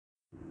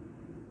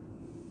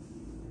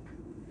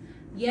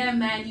Yeah,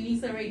 man,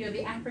 Unisa Radio,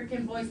 the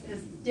African voice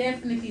is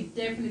definitely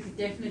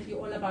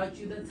all about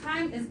you. The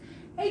time is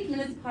 8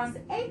 minutes past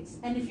 8,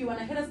 and if you want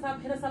to hit us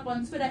up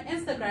on Twitter,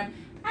 Instagram,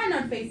 and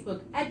on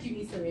Facebook at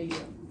Unisa Radio.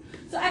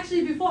 So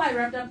actually, before I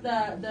wrapped up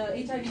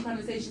the HIV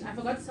conversation, I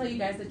forgot to tell you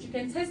guys that you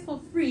can test for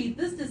free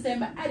this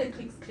December at a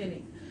Clicks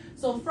Clinic.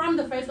 So from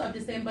the 1st of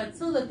December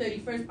till the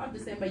 31st of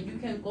December, you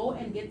can go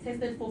and get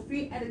tested for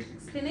free at a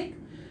Clicks Clinic.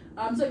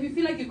 So if you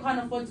feel like you can't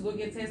afford to go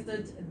get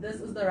tested,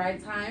 this is the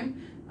right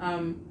time.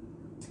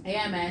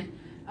 Yeah, man.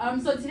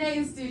 So today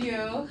in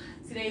studio,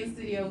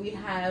 we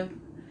have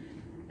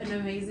an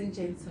amazing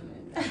gentleman.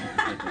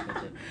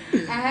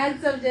 A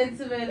handsome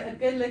gentleman, a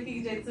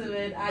good-looking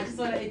gentleman. I just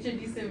want to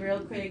introduce him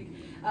real quick.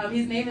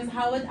 His name is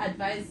Howard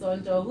Advice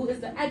Zondo, who is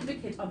the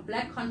advocate of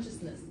Black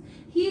consciousness.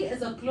 He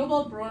is a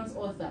global bronze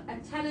author, a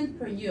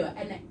talentpreneur,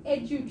 and an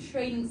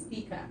edu-training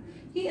speaker.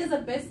 He is a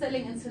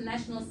best-selling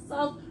international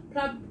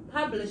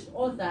self-published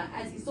author,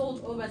 as he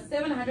sold over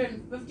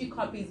 750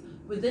 copies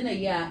within a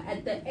year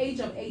at the age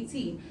of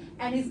 18,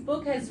 and his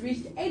book has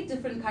reached 8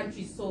 different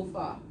countries so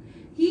far.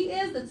 He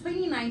is the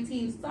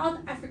 2019 South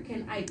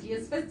African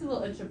Ideas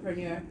Festival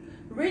Entrepreneur,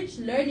 Rich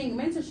Learning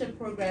Mentorship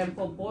Program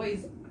for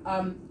Boys,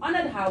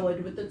 honored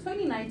Howard with the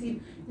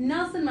 2019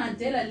 Nelson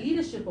Mandela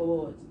Leadership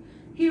Award.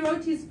 He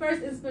wrote his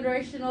first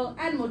inspirational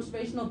and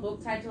motivational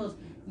book titled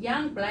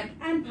Young, Black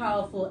and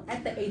Powerful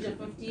at the age of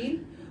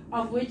 15,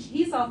 of which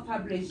he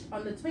self-published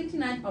on the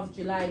 29th of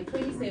July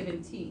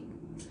 2017.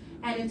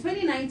 And in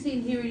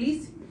 2019, he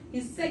released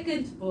his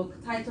second book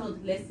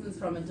titled Lessons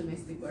from a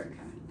Domestic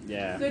Worker.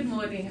 Yeah. Good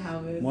morning,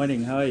 Howard.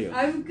 Morning, how are you?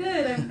 I'm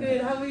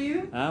good. How are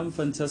you? I'm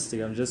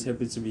fantastic. I'm just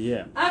happy to be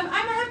here. I'm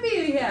happy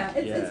you're here.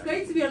 It's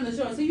great to be on the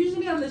show. So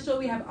usually on the show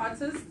we have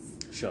artists.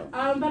 Sure.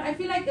 But I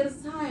feel like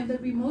it's time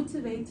that we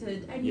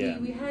motivated and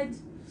we had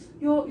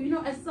you call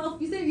yourself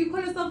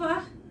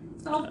a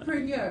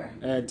selfpreneur.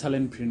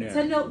 Talentpreneur.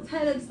 A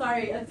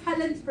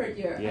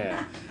talentpreneur.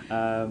 Yeah.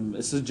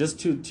 So just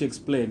to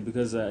explain,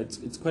 because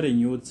it's quite a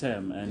new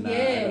term, and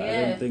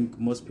I don't think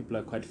most people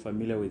are quite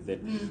familiar with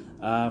it.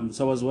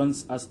 So I was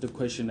once asked a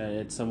question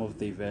at some of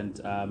the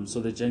event.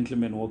 So the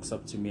gentleman walks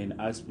up to me and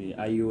asks me,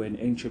 "Are you an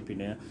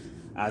entrepreneur?"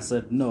 I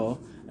said no,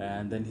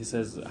 and then he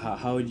says,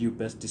 how would you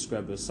best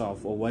describe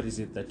yourself, or what is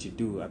it that you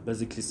do? I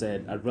basically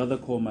said, I'd rather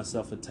call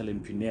myself a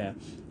talentpreneur.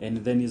 And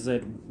then he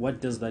said, what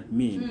does that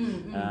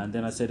mean? And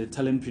then I said, a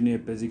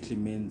talentpreneur basically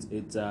means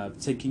it's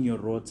taking your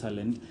raw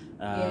talent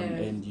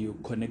and you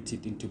connect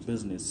it into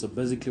business. So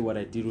basically what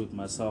I did with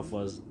myself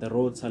was, the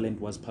raw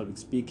talent was public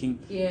speaking.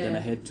 Then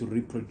I had to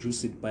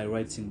reproduce it by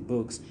writing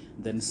books,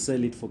 then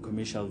sell it for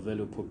commercial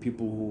value for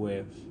people who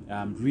were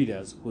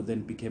readers, who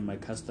then became my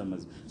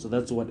customers. So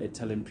that's what a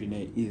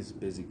talentpreneur is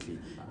basically.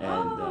 And,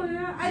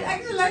 I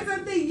actually learned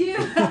something new.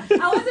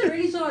 I wasn't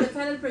really sure what a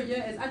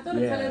talentpreneur is. I thought a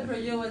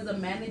talentpreneur was a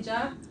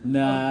manager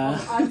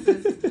of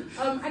artists.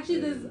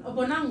 Actually, there's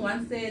Bonang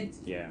once said,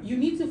 you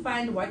need to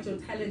find what your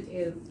talent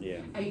is,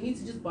 and you need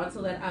to just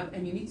bottle that up,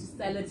 and you need to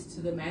sell it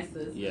to the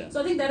masses.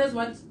 So I think that is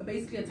what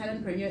basically a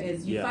talentpreneur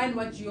is. You find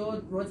what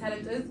your raw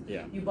talent is,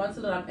 you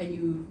bottle it up, and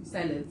you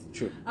sell it.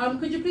 True.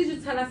 Could you please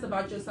just tell us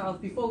about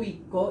yourself before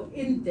we go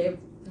in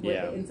depth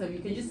with the interview?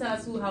 Can you just tell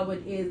us who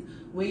Howard is,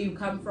 where you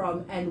come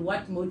from, and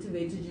what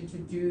motivated you to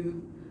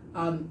do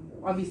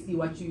obviously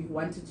what you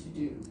wanted to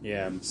do?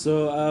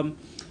 So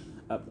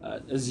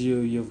as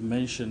you've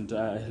mentioned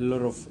a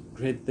lot of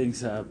great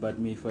things about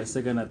me. For a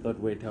second I thought,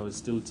 wait, I was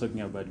still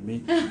talking about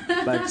me,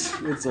 but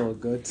it's all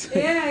good.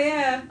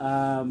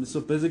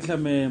 So basically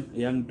I'm a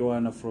young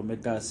Doana from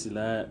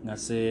Ekasila,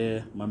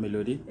 Ngase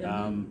Mamelodi.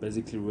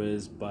 Basically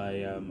raised by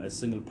a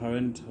single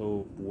parent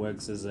who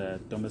works as a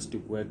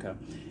domestic worker,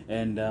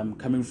 and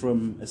coming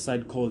from a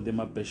side called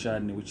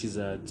Demapeshani, which is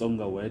a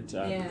Tsonga word,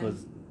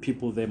 because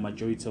people there,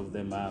 majority of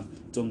them are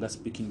Tonga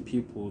speaking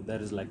people.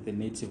 That is like the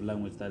native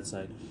language that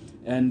side.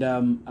 And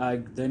I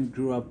then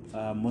grew up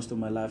most of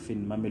my life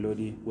in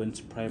Mamelodi, went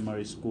to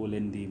primary school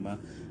in Dima,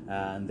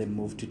 and then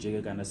moved to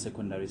Jegagana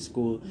Secondary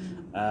School.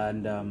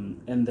 And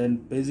then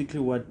basically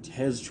what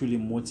has truly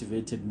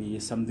motivated me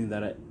is something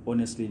that I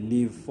honestly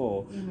live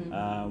for,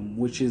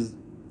 which is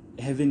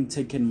having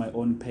taken my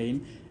own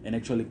pain and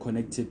actually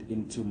connected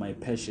into my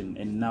passion,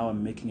 and now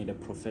I'm making it a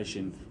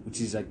profession, which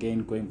is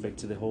again going back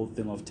to the whole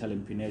thing of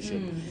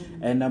talentpreneurship.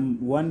 And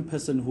I'm one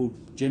person who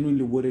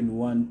genuinely wouldn't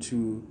want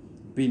to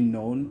be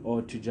known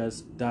or to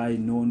just die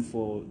known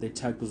for the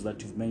titles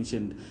that you've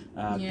mentioned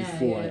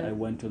before I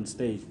went on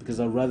stage, because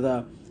I'd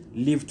rather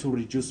live to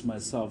reduce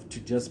myself to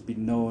just be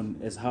known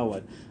as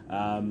Howard.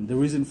 The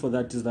reason for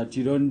that is that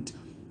you don't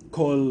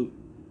call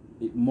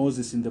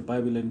Moses in the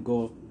Bible and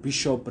go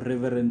Bishop,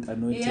 Reverend,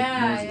 Anointed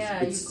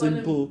Moses. It's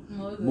simple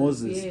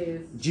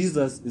Moses.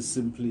 Jesus is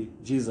simply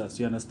Jesus,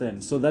 you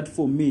understand? So that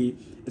for me,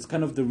 it's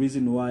kind of the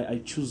reason why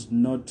I choose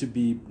not to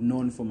be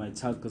known for my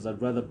talent, because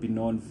I'd rather be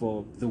known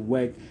for the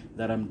work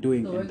that I'm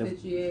doing. The work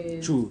that you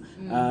true.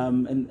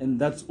 And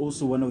that's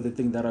also one of the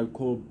things that I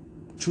call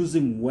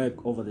choosing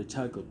work over the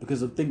title,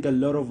 because I think a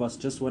lot of us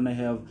just want to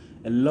have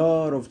a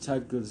lot of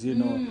titles, you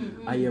know.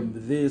 I am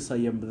this, I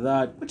am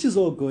that, which is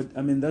all good.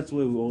 I mean, that's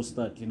where we all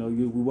start, you know.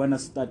 We want to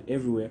start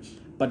everywhere,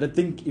 but I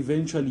think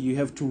eventually you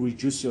have to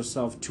reduce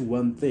yourself to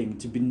one thing,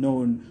 to be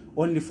known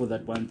only for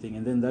that one thing,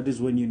 and then that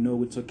is when you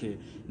know it's okay.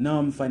 Now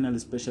I'm finally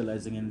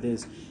specializing in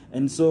this.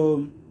 And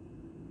so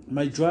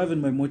my drive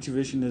and my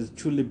motivation has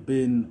truly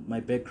been my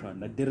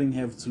background. I didn't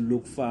have to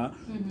look far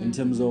in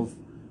terms of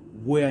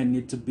where I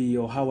need to be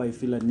or how I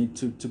feel I need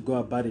to go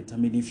about it. I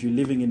mean, if you're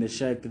living in a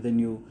shack, then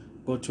you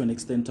go to an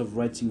extent of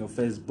writing your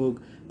first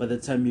book. By the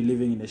time you're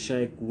living in a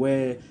shack,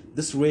 where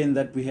this rain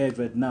that we had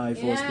right now,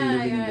 if I was still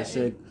living in the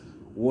shack,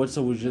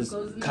 water would just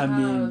come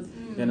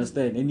in. You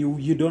understand? And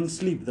you don't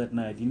sleep that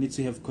night. You need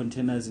to have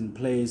containers in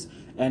place.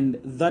 And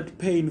that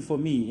pain for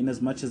me, in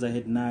as much as I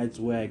had nights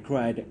where I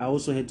cried, I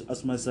also had to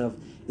ask myself,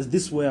 is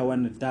this where I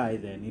want to die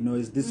then? You know,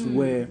 is this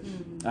where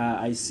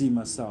I see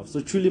myself?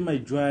 So truly my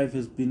drive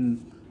has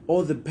been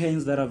all the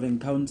pains that I've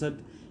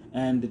encountered,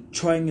 and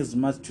trying as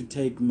much to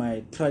take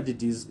my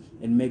tragedies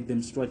and make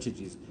them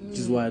strategies, which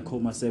is why I call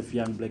myself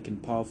Young, Black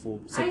and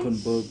Powerful.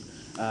 Second book,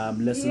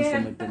 Lessons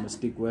from a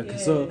Domestic Worker.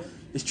 So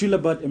it's truly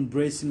about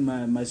embracing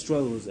my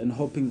struggles and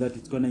hoping that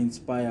it's going to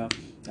inspire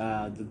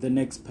the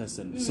next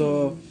person.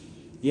 So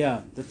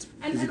yeah, that's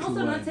and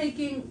also not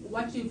taking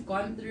what you've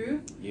gone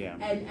through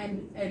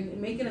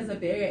and make it as a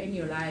barrier in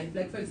your life.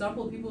 Like, for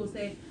example, people will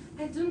say,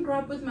 I didn't grow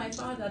up with my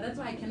father, that's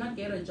why I cannot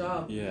get a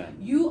job.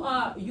 You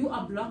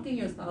are blocking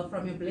yourself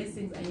from your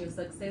blessings and your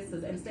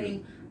successes and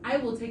saying, I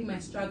will take my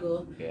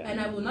struggle and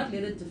I will not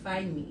let it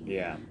define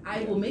me.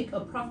 I will make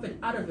a profit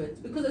out of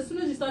it. Because as soon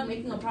as you start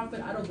making a profit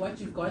out of what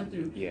you've gone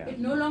through, it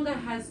no longer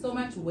has so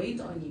much weight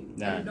on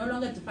you. And it no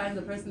longer defines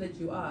the person that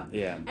you are.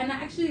 And I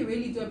actually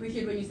really do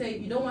appreciate when you say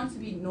you don't want to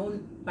be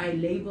known by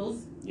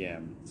labels,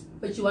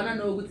 but you want to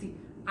know,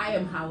 I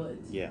am Howard.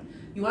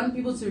 You want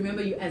people to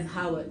remember you as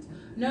Howard.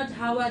 Not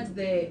Howard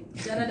the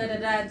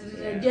da-da-da-da-da.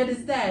 Do you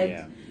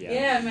understand?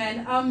 Yeah,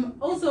 man.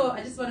 Also,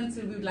 I just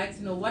would like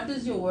to know, what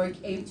does your work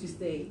aim to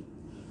say?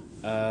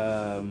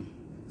 So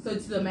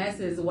to the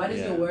masses, what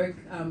is your work?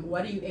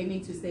 What are you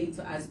aiming to say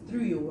to us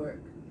through your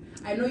work?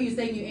 I know you're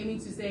saying you're aiming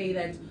to say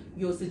that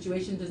your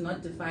situation does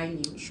not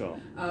define you. Sure.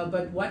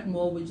 But what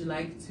more would you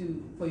like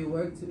for your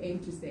work to aim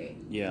to say?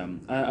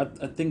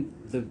 I think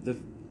the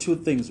two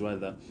things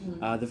rather.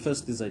 The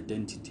first is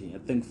identity. I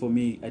think for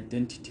me,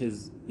 identity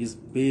has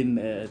been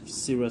a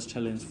serious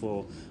challenge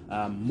for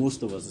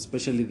most of us,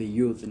 especially the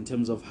youth, in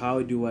terms of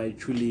how do I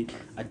truly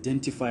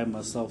identify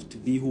myself to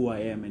be who I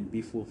am and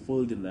be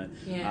fulfilled in that.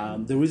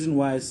 The reason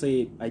why I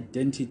say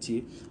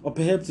identity, or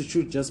perhaps it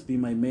should just be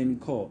my main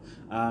core,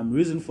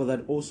 reason for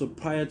that also,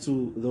 prior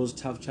to those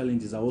tough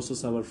challenges, I also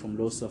suffered from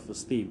low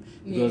self-esteem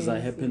because I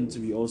happen to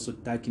be also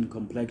dark in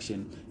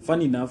complexion.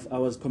 Funny enough, I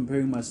was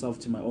comparing myself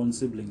to my own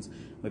siblings,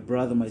 my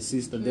brother, my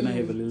sister, and then I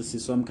have a little sister,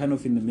 so I'm kind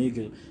of in the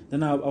middle.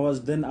 Then I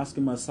was then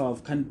asking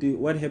myself,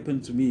 what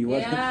happened to me? Why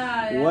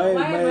am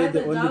I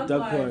the only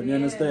dark one? You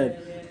understand?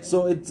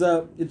 So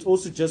it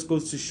also just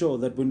goes to show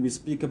that when we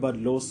speak about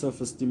low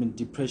self-esteem and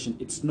depression,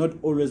 it's not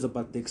always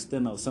about the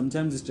external.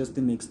 Sometimes it's just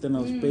in the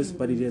external space,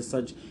 but it has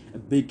such a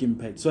big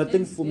impact. So I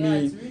think for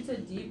me, it's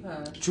rooted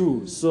deeper.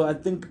 True. So I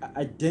think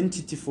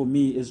identity for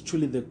me is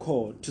truly the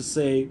core to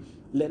say,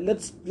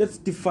 let's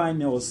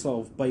define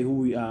ourselves by who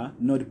we are,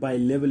 not by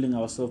labeling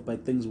ourselves by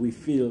things we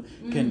feel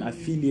can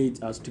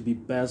affiliate us to be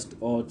best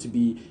or to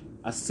be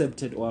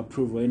accepted or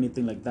approved or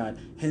anything like that.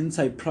 Hence,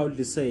 I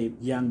proudly say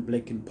Young,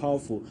 Black and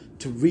Powerful,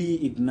 to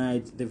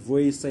reignite the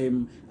very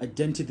same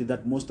identity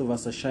that most of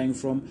us are shying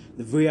from,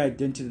 the very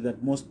identity that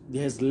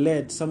has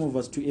led some of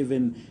us to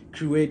even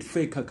create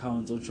fake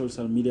accounts on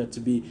social media, to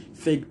be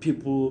fake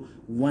people,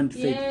 want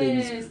fake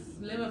things,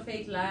 live a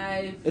fake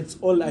life. It's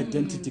all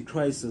identity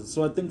crisis.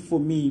 So I think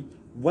for me,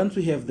 once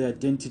we have the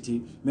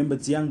identity, remember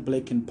it's Young,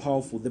 Black and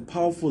Powerful. The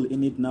powerful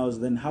in it now is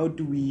then how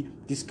do we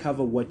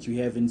discover what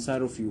you have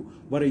inside of you?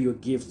 What are your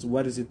gifts?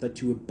 What is it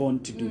that you were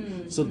born to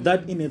do? So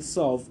that in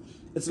itself,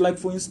 it's like,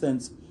 for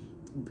instance,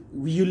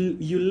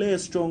 you lay a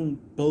strong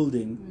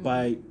building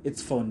by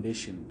its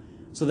foundation.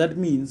 So that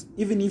means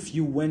even if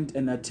you went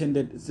and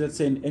attended, let's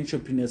say, an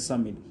entrepreneur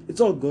summit,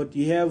 it's all good.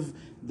 You have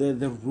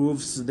the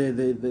roofs,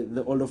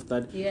 the all of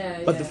that.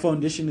 But the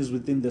foundation is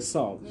within the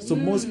soul. So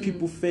most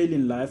people fail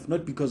in life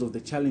not because of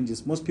the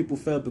challenges. Most people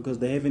fail because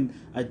they haven't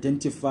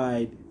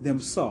identified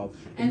themselves.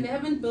 And they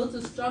haven't built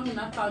a strong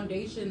enough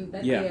foundation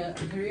that their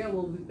career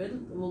will be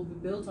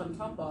built on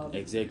top of.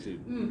 Exactly.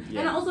 And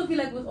I also feel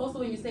like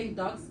when you're saying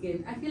dark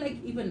skin, I feel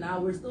like even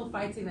now we're still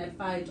fighting that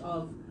fight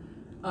of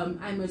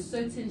I'm a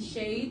certain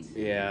shade,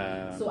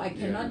 so I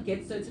cannot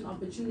get certain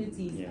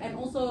opportunities. And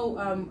also,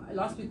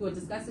 last week we were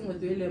discussing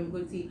with William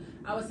Guti,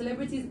 our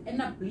celebrities end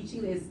up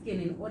bleaching their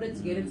skin in order to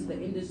get into the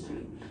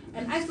industry.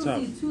 And I still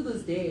see to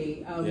this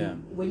day,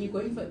 when you're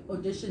going for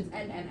auditions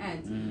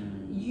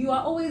and you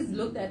are always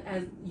looked at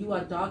as you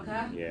are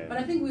darker. But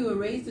I think we were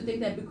raised to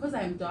think that because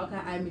I'm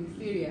darker, I'm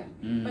inferior.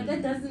 But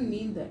that doesn't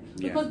mean that.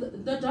 Because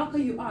the darker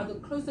you are, the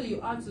closer you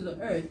are to the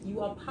earth,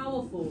 you are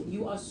powerful,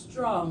 you are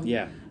strong.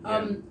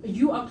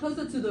 You are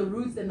closer to the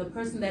roots than the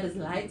person that is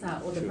lighter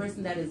or the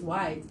person that is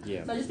white.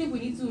 So I just think we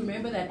need to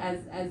remember that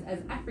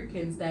as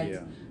Africans,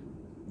 that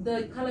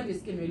the color of your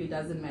skin really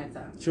doesn't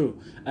matter. True.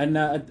 And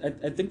I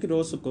think it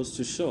also goes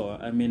to show,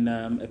 I mean,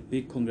 a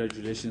big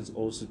congratulations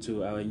also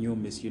to our new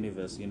Miss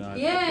Universe, you know.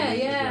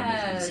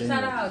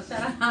 Shout out.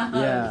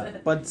 Yeah,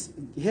 but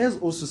here's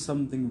also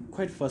something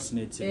quite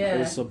fascinating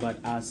also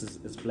about us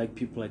as black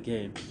people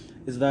again,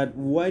 is that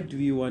why do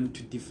we want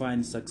to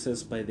define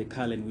success by the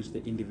color in which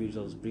the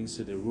individuals brings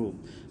to the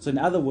room? So in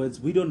other words,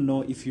 we don't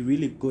know if you're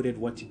really good at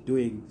what you're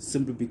doing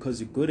simply because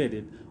you're good at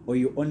it, or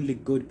you're only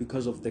good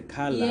because of the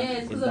color.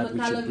 Yes, because of the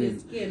color of your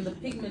skin, the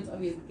pigment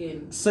of your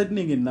skin.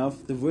 Saddening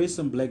enough, there were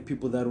some black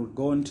people that would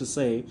go on to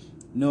say,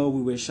 no,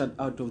 we were shut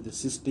out of the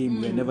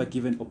system, we were never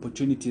given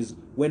opportunities.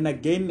 When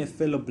again a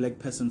fellow black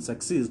person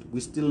succeeds,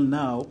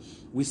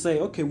 we say,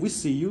 okay, we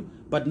see you,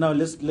 but now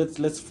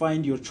let's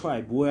find your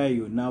tribe. Where are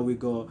you? Now we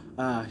go,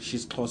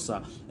 she's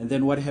Xhosa. And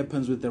then what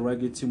happens with the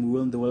rugby team? We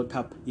win the World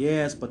Cup.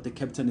 Yes, but the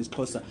captain is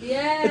Xhosa.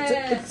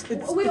 Yes.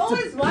 We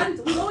always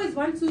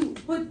want to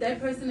put that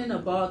person in a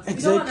box.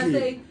 Exactly. We don't want to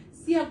say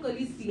Siya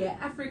Kolisi,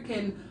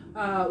 African,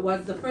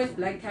 was the first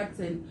black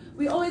captain.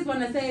 We always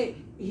want to say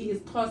he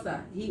is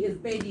Xhosa, he is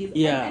Pedi.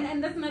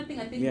 And that's another thing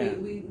I think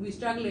we're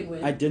struggling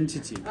with.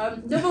 Identity. No,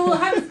 but we'll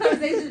have this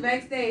conversation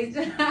backstage.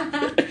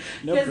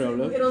 No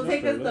problem. It'll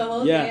take us the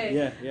whole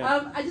day.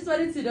 Yeah. I just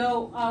wanted to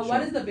know,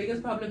 what is the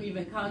biggest problem you've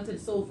encountered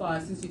so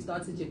far since you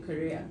started your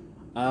career?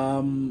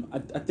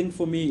 I think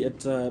for me,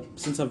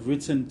 since I've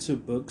written 2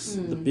 books,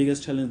 the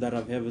biggest challenge that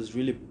I've had is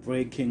really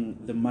breaking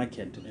the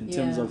market in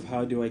terms of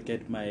how do I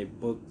get my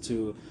book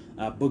to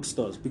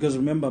bookstores. Because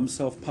remember, I'm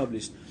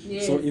self-published.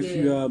 So if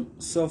you are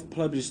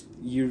self-published,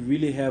 you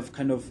really have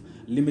kind of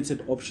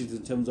limited options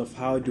in terms of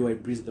how do I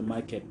breeze the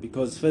market.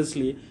 Because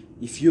firstly,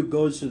 if you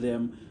go to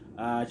them,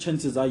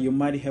 chances are you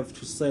might have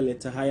to sell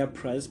at a higher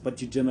price,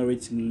 but you're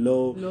generating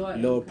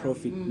lower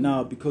profit.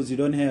 Now, because you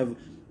don't have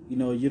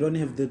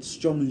that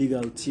strong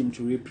legal team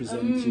to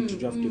represent you, to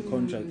draft your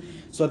contract.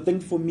 So I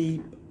think for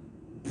me,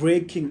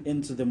 breaking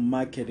into the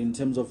market in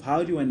terms of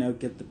how do I now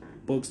get the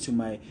books to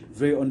my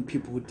very own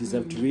people who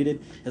deserve to read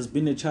it has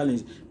been a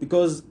challenge.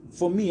 Because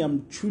for me,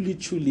 I'm truly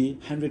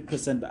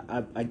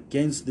 100%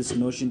 against this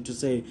notion to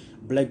say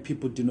black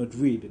people do not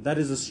read. That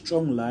is a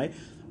strong lie.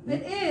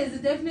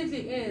 It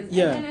definitely is.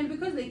 And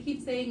because they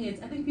keep saying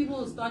it, I think people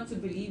will start to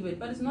believe it,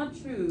 but it's not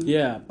true.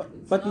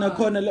 But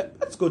Nakhona,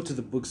 let's go to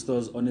the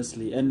bookstores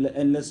honestly,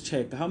 and let's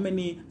check how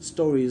many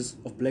stories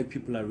of black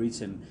people are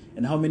written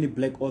and how many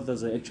black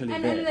authors are actually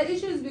there. And the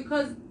issue is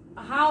because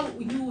how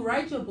you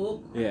write your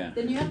book,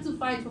 then you have to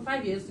fight for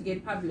 5 years to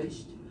get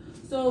published.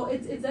 So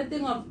it's that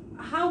thing of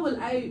how will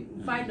I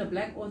find a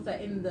black author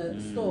in the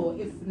store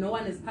if no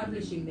one is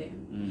publishing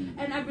them?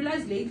 And I've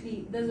realized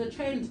lately there's a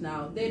trend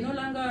now. They're no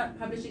longer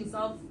publishing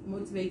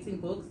self-motivating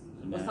books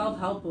or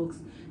self-help books.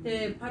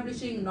 They're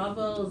publishing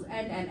novels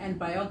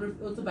and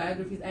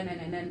autobiographies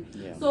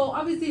and. So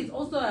obviously it's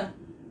also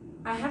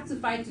I have to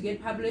fight to get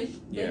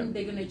published. Then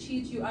they're gonna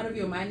cheat you out of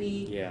your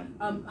money.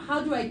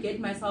 How do I get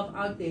myself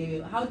out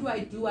there? How do I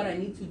do what I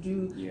need to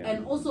do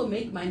and also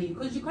make money?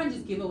 Because you can't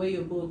just give away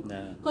your book.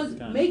 Because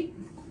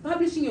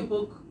publishing your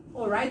book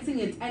or writing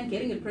it and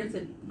getting it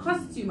printed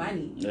costs you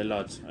money. A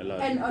lot.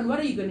 And what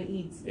are you gonna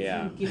eat?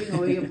 If you're giving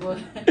away your book.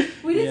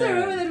 We need to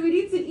remember that we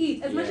need to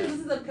eat. As much as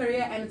this is a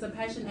career and it's a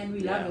passion and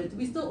we love it,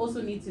 we still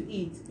also need to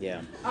eat.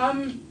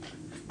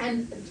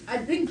 And I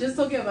think just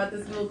talking about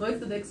this, we'll go to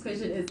the next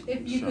question is,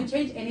 if you could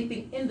change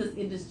anything in this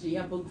industry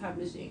of book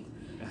publishing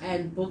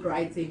and book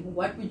writing,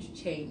 what would you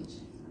change?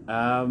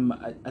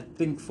 I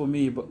think for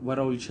me, what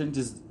I will change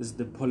is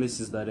the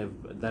policies that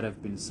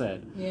have been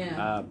set.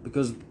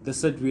 Because the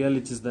sad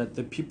reality is that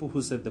the people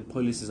who set the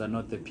policies are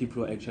not the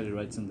people who are actually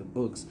writing the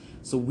books.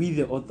 So we,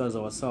 the authors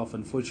ourselves,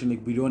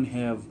 unfortunately, we don't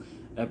have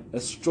a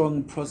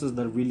strong process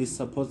that really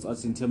supports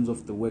us in terms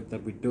of the work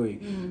that we're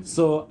doing.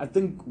 So I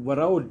think what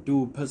I would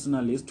do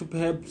personally is to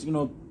perhaps,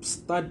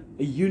 start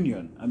a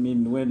union. I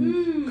mean,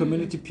 when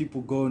community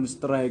people go on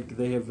strike,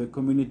 they have a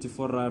community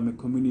forum, a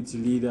community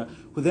leader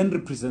who then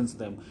represents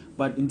them.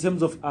 But in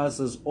terms of us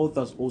as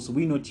authors also,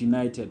 we're not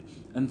united.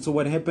 And so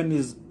what happened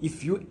is,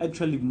 if you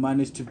actually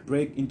manage to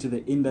break into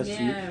the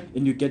industry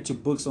and you get your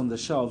books on the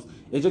shelves,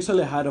 it's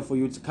actually harder for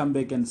you to come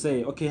back and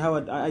say, okay,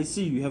 Howard, I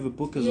see you have a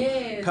book as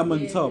well. Come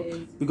on top.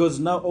 Because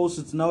now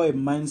also it's now a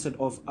mindset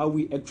of, are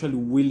we actually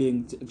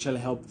willing to actually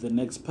help the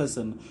next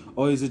person?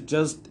 Or is it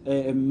just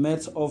a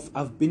matter of,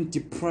 I've been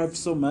deprived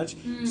so much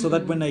so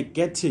that when I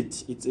get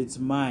it, it's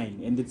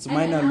mine and it's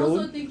mine alone.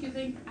 I also think you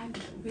think,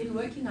 I've been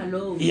working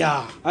alone.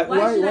 Yeah.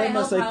 Why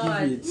must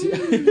I give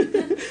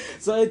it?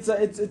 So it's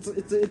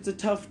a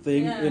tough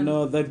thing,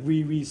 that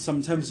we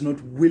sometimes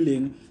not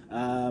willing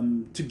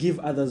to give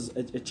others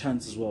a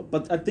chance as well.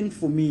 But I think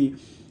for me,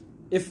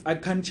 if I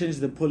can't change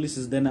the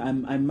policies, then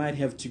I might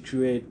have to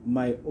create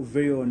my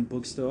very own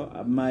bookstore.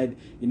 I might,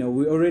 we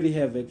already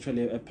have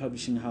actually a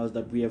publishing house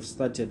that we have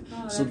started.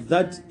 So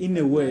that, nice. In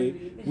a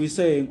way, we're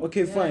saying,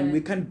 okay, fine,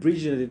 we can't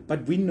bridge it,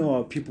 but we know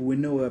our people, we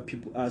know where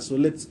people are. So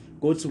let's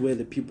go to where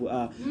the people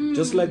are.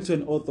 Just like to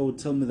an author would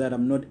tell me that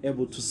I'm not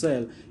able to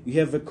sell. You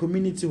have a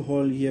community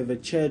hall, you have a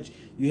church,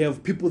 you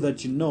have people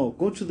that you know.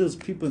 Go to those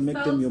people and make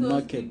them your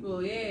market.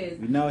 People, yes.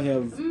 You now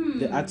have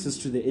the access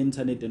to the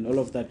internet and all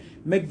of that.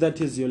 Make that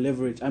as your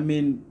leverage. I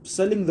mean,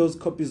 selling those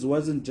copies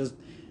wasn't just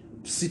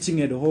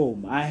sitting at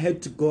home. I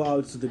had to go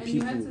out to the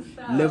people,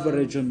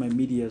 leverage on my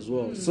media as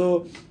well.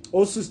 So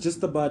also it's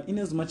just about, in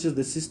as much as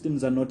the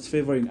systems are not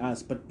favoring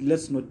us, but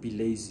let's not be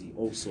lazy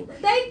also.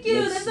 Thank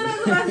you. That's what I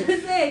was about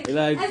to say.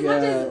 Like, as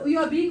much as you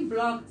are being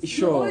blocked,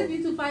 sure. you always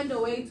need to find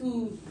a way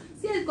to...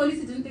 See,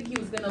 Kolisi didn't think he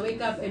was going to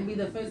wake up and be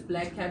the first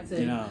black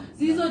captain.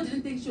 Zizo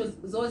didn't think she was...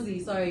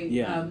 Zozi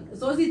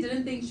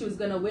didn't think she was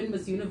going to win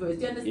Miss Universe.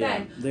 Do you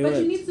understand? But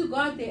you need to go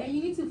out there and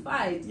you need to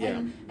fight.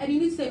 And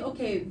you need to say,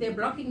 okay, they're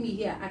blocking me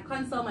here. I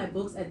can't sell my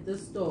books at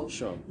this store.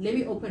 Sure. Let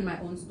me open my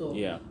own store.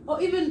 Yeah. Or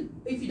even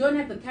if you don't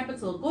have the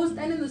capital, go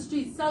stand in the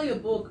street, sell your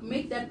book,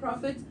 make that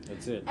profit.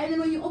 That's it. And then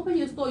when you open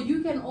your store,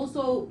 you can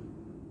also...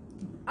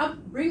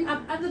 bring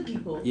up other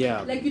people.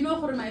 Yeah. Like,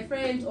 my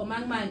friend or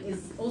Mang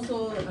is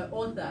also an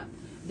author.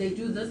 They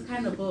do this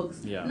kind of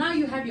books. Yeah. Now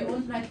you have your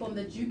own platform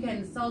that you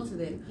can sell to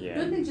them. Yeah.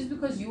 Don't think just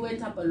because you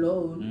went up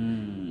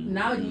alone,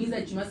 now it means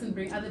that you mustn't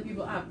bring other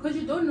people up. Because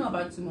you don't know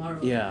about tomorrow.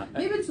 Yeah.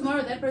 Maybe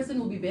tomorrow that person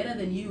will be better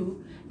than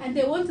you and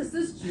they won't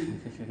assist you.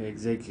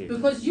 Exactly.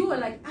 Because you were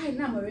like,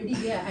 I'm already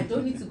here. I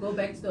don't need to go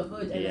back to the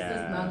hood and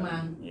assist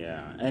Mang.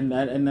 Yeah.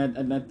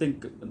 And I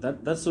think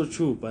that's so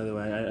true, by the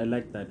way. I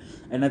like that.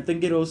 And I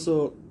think it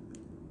also,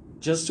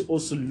 just to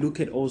also look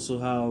at also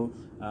how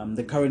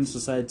the current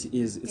society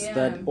is,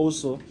 that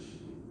also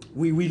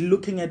we're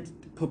looking at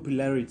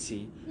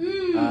popularity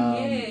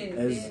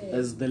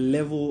as the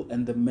level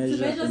and the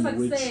measure in success.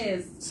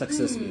 Which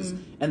success is.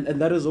 And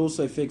that is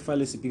also a fake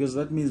fallacy, because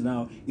that means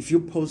now if you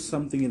post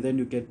something and then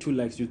you get 2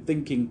 likes, you're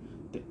thinking,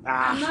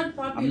 I'm not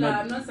popular,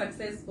 I'm not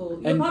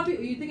successful.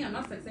 You think I'm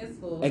not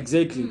successful.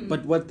 Exactly.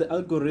 But what the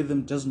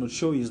algorithm does not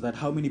show is that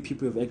how many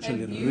people have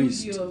actually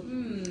reached.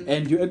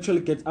 And you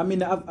actually get,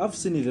 I've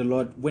seen it a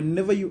lot.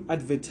 Whenever you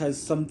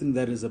advertise something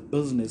that is a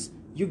business,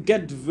 you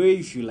get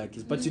very few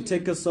likes. But you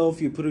take a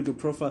selfie, you put it to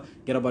profile,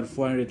 get about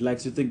 400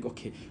 likes. You think,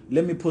 okay,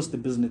 let me post the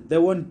business. They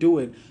won't do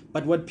it.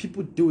 But what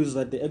people do is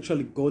that they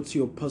actually go to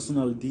your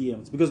personal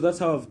DMs, because that's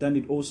how I've done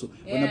it also.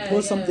 When I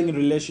post something in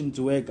relation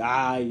to work,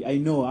 I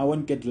know I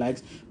won't get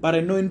likes, but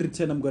I know in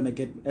return I'm going to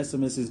get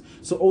SMSs.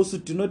 So also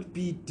do not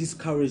be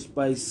discouraged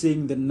by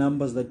seeing the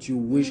numbers that you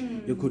wish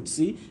you could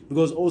see,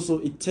 because also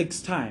it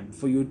takes time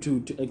for you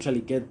to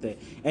actually get there.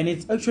 And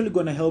it's actually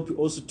going to help you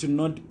also to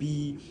not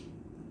be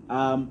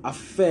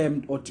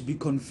affirmed or to be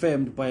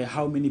confirmed by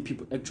how many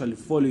people actually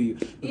follow you,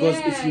 because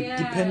if you're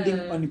depending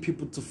on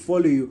people to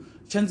follow you,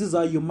 chances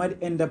are you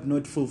might end up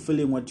not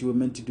fulfilling what you were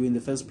meant to do in the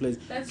first place.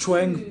 That's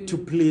trying to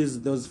please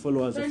those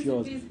followers of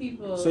yours.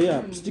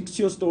 So stick to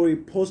your story,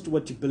 post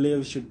what you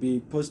believe should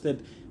be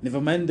posted. Never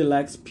mind the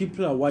likes.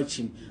 People are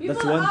watching.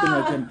 That's one thing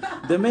I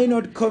can. They may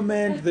not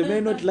comment, they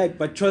may not like,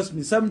 but trust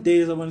me,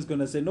 someday someone's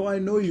gonna say, "No, I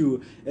know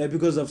you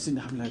because I've seen."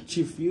 I'm like,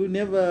 Chief, you've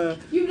never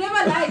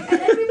liked,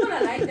 and people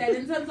are like that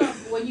in terms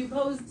of when you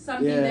post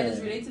something that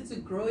is related to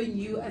growing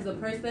you as a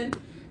person.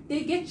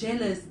 They get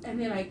jealous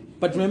and they're like,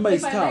 but remember,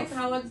 it's tough. If I like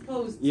Howard's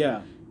post,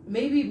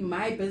 maybe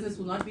my business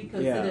will not be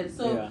considered.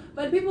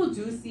 But people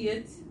do see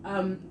it,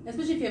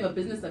 especially if you have a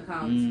business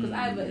account. Because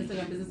I have an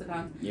Instagram business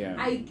account.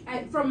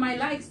 I from my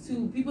likes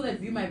to people that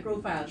view my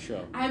profile,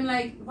 I'm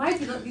like, why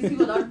do these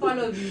people not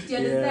follow me? Do you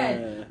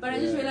understand? But I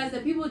just realized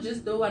that people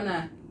just don't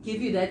wanna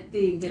give you that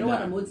thing. They don't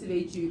want to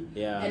motivate you.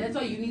 And that's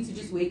why you need to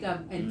just wake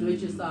up and do it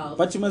yourself.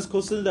 But you must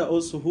consider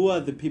also who are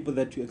the people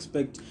that you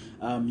expect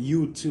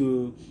you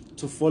to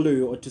follow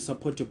you or to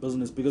support your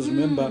business, because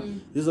remember,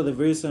 these are the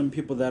very same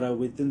people that are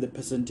within the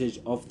percentage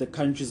of the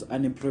country's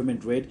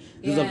unemployment rate.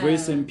 These are very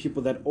same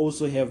people that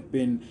also have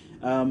been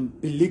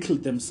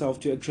belittled themselves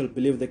to actually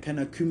believe they can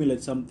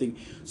accumulate something.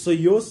 So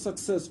your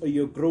success or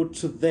your growth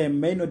to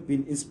them may not be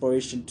an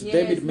inspiration. To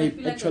them it may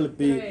actually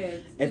be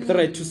a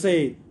threat to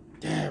say,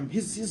 damn,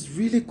 he's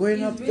really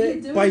going up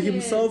there by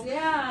himself.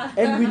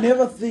 And we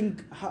never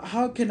think,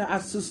 how can I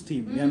assist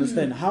him? You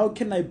understand? How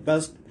can I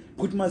best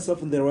put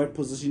myself in the right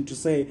position to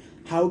say,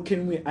 how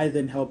can I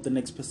then help the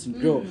next person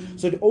grow?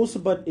 So it's also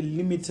about a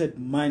limited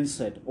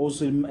mindset,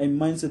 also a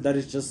mindset that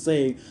is just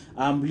saying,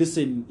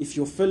 listen, if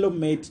your fellow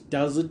mate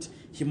does it,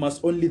 he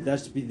must only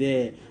just be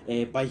there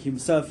by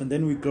himself, and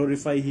then we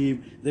glorify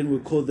him, then we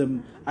call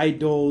them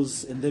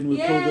idols, and then we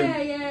call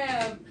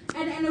them...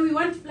 And we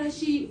want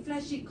flashy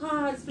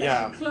cars,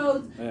 flashy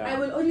clothes. I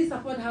will only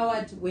support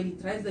Howard when he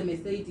drives the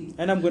Mercedes.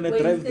 And I'm going to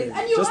drive them.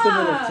 And you just are. a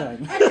matter of time.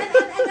 And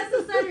that's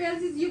the sad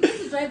reality is you're going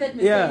to drive that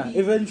Mercedes. Yeah,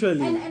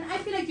 eventually. And I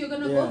feel like you're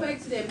going to go back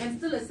to them and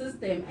still assist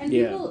them. And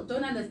people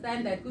don't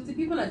understand that because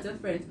people are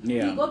different.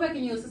 You go back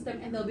in your system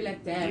and they'll be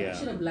like, damn, I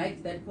should have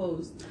liked that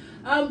post.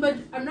 But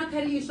I'm not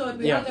cutting you short.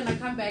 We are going to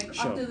come back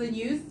after the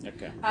news.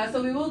 Okay.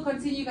 So we will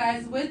continue,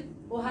 guys, with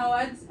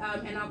Howard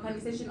and our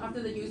conversation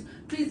after the news.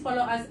 Please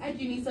follow us at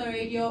UNISA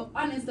Radio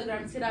on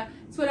Instagram,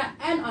 Twitter,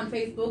 and on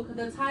Facebook.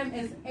 The time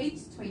is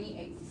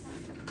 8:28.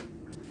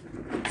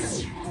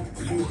 She's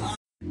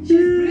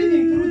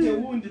breathing through the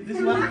wound. This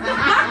one.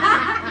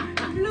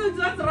 Flutes,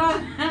 what's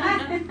wrong?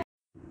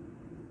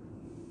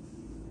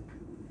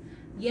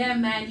 Yeah,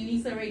 man,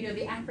 UNISA Radio,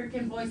 the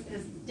African voice,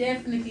 is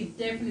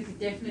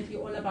definitely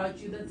all about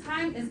you. The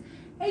time is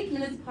 8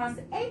 minutes past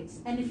 8,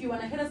 and if you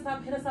want to hit us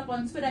up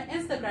on Twitter,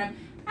 Instagram,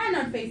 and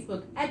on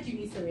Facebook at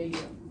UNISA Radio.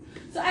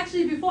 So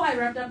actually, before I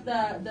wrapped up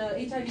the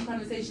HIV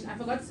conversation, I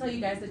forgot to tell you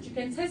guys that you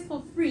can test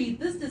for free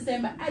this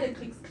December at a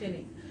Clicks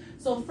clinic.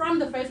 So from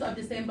the 1st of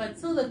December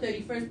till the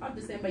 31st of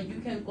December,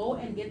 you can go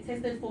and get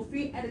tested for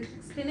free at a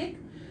Clicks clinic.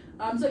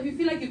 So if you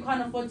feel like you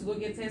can't afford to go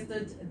get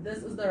tested,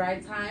 this is the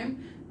right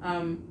time.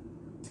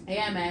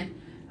 Yeah, man.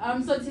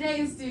 So today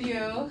in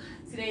studio,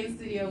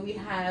 we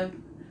have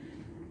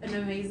an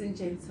amazing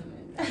gentleman.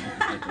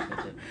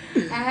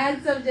 A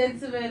handsome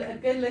gentleman, a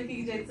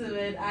good-looking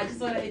gentleman. I just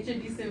want to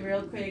introduce him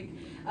real quick.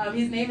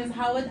 His name is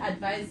Howard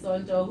Advice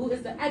Zondo, who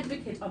is the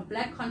advocate of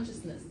Black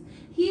consciousness.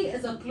 He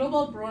is a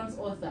global bronze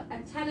author, a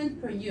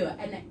talentpreneur,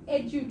 and an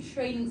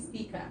edu-training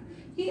speaker.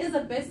 He is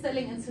a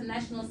best-selling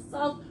international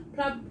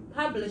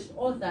self-published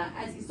author,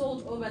 as he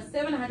sold over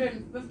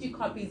 750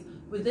 copies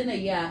within a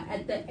year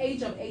at the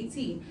age of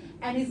 18,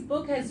 and his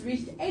book has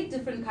reached 8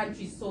 different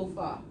countries so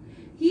far.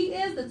 He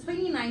is the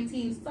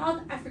 2019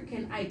 South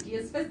African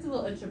Ideas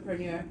Festival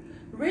Entrepreneur,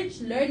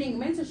 Rich Learning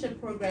Mentorship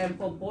Program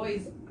for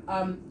Boys,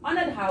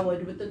 honored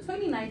Howard with the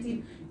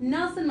 2019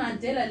 Nelson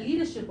Mandela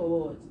Leadership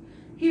Award.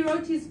 He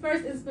wrote his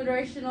first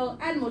inspirational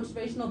and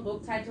motivational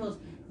book titled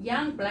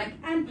Young, Black,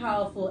 and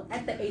Powerful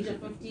at the age of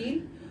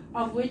 15,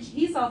 of which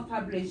he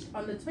self-published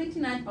on the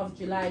 29th of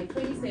July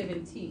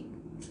 2017.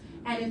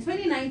 And in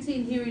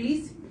 2019, he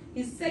released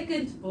his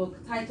second book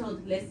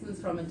titled Lessons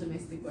from a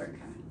Domestic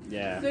Worker.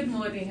 Yeah. Good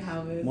morning,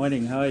 Howard.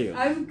 Morning, how are you?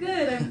 I'm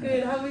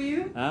good. How are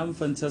you? I'm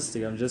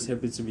fantastic. I'm just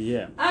happy to be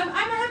here. I'm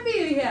happy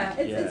you're here.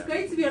 It's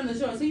great to be on the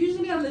show. So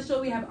usually on the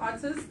show we have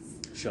artists.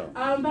 Sure.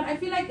 But I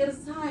feel like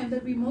it's time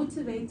that we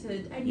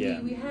motivated and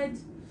we had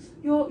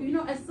you call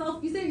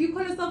yourself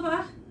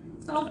a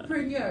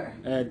self-preneur.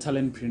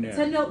 Talentpreneur. A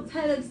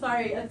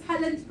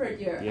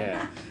talentpreneur.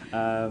 Yeah.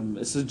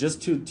 So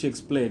just to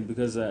explain,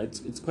 because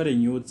it's quite a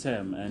new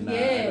term, and I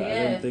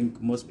don't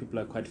think most people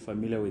are quite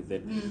familiar with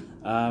it.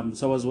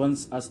 So I was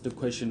once asked a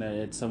question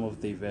at some of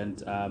the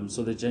event.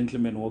 So the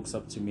gentleman walks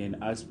up to me and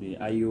asks me,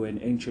 "Are you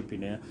an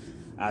entrepreneur?"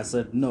 I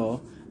said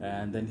no,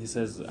 and then he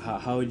says,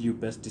 how would you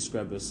best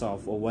describe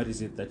yourself, or what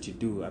is it that you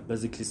do? I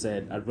basically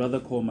said, I'd rather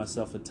call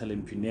myself a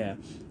talentpreneur.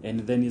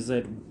 And then he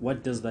said,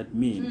 what does that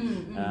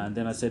mean? And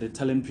then I said, a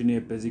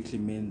talentpreneur basically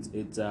means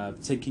it's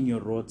taking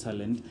your raw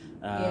talent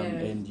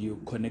and you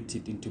connect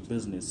it into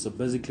business. So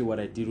basically what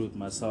I did with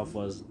myself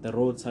was, the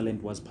raw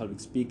talent was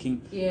public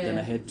speaking. Then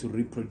I had to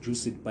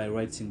reproduce it by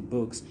writing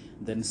books,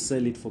 then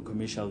sell it for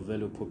commercial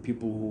value for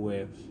people who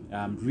were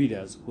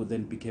readers, who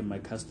then became my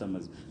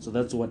customers. So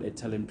that's what a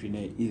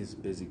talentpreneur is,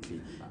 basically.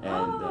 And,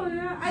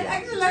 I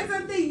actually learned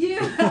something new.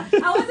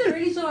 I wasn't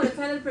really sure what a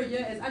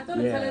talentpreneur is. I thought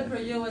a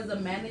talentpreneur was a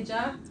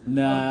manager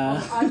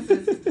of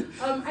artists.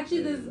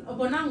 Actually, there's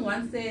Bonang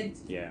once said,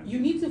 you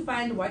need to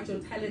find what your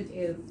talent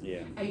is,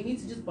 and you need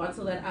to just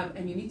bottle that up,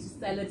 and you need to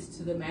sell it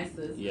to the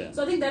masses.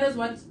 So I think that is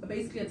what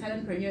basically a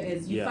talentpreneur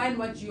is. You find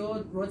what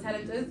your raw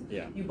talent is,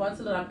 you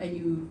bottle it up, and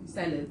you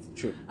sell it.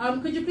 True.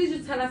 Could you please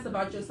just tell us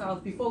about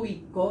yourself before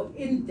we go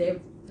in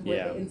depth with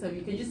the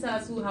interview? Can you just tell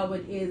us who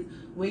Howard is,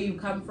 where you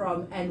come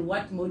from, and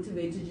what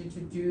motivated you to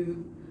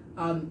do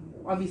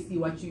obviously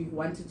what you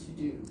wanted to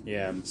do?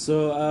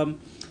 So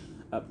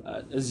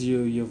as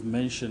you've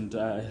mentioned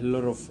a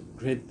lot of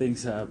great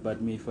things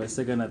about me. For a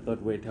second I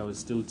thought, wait, I was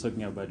still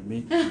talking about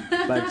me,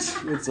 but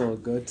it's all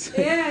good.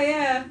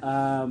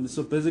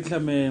 So basically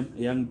I'm a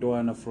young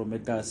Dwana from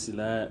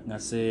Ekasila,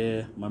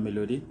 Ngase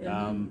Mamelodi.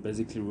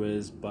 Basically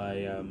raised by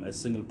a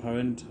single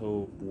parent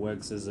who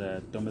works as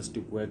a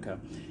domestic worker,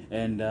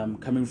 and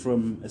coming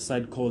from a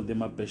side called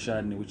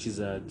Demapeshani, which is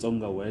a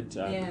Tsonga word,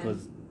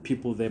 because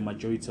people there,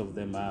 majority of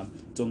them are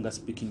Tonga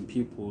speaking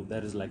people.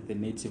 That is like the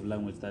native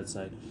language that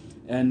side.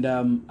 And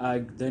I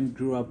then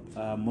grew up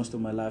most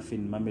of my life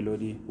in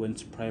Mamelodi, went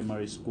to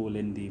primary school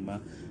in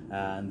Dima,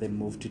 and then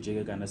moved to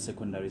Jegagana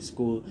Secondary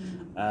School.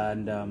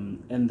 And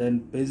then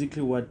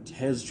basically what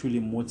has truly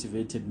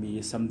motivated me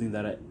is something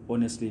that I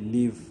honestly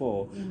live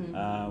for,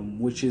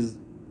 which is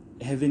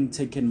having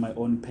taken my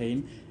own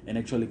pain and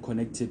actually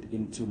connected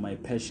into my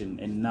passion,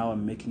 and now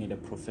I'm making it a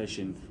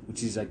profession,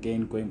 which is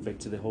again going back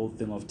to the whole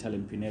thing of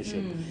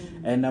talenpreneurship.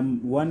 And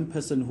I'm one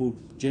person who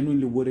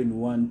genuinely wouldn't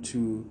want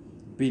to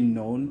be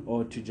known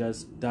or to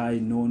just die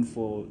known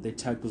for the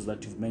tackles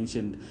that you've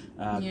mentioned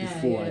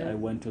before I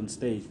went on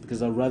stage,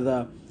 because I'd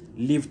rather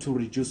live to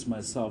reduce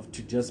myself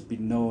to just be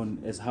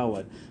known as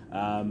Howard.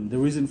 The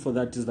reason for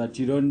that is that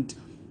you don't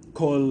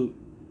call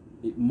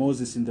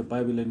Moses in the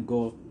Bible and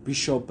go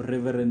Bishop,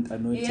 Reverend,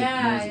 Anointed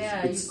Moses.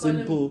 It's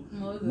simple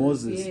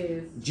Moses.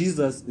 Yes.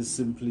 Jesus is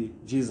simply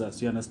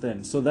Jesus, you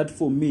understand? So that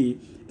for me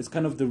is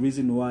kind of the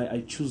reason why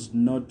I choose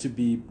not to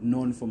be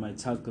known for my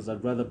tackles.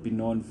 I'd rather be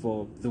known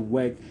for the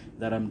work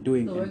that I'm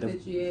doing.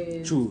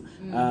 True.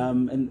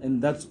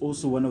 And that's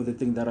also one of the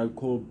things that I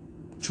call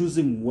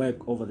choosing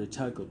work over the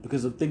tackle,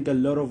 because I think a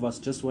lot of us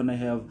just want to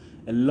have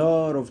a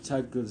lot of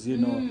tackles, you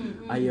know.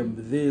 I am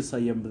this, I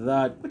am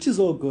that, which is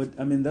all good.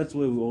 I mean, that's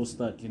where we all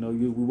start, you know.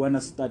 We want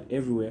to start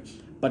everywhere,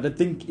 but I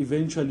think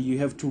eventually you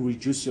have to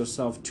reduce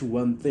yourself to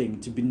one thing,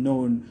 to be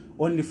known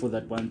only for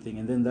that one thing,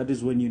 and then that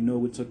is when you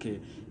know it's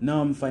okay,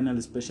 now I'm finally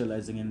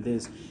specializing in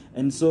this.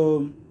 And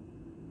so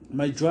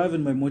my drive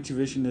and my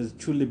motivation has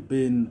truly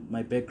been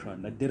my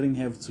background. I didn't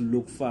have to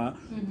look far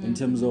in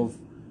terms of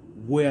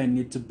where I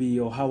need to be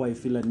or how I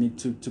feel I need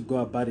to go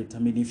about it. I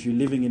mean, if you're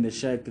living in a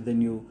shack, then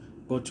you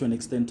go to an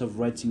extent of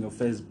writing your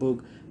first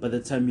book. By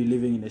the time you're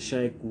living in a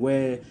shack,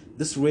 where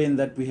this rain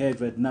that we had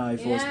right now,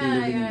 if I was still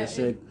living in the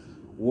shack,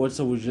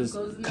 water would just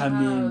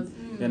come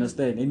in. You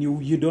understand? And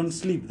you don't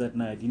sleep that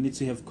night. You need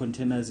to have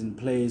containers in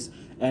place.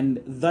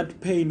 And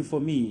that pain for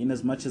me, in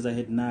as much as I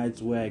had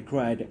nights where I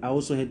cried, I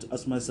also had to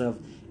ask myself,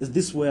 is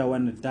this where I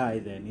want to die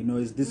then? You know,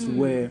 is this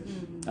where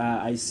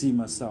I see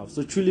myself?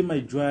 So truly my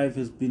drive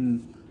has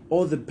been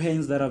all the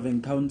pains that I've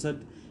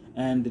encountered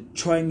and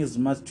trying as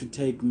much to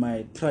take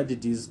my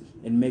tragedies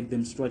and make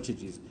them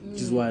strategies, which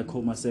is why I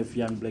call myself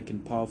Young, Black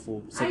and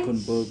Powerful.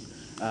 Second book,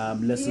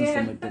 Lessons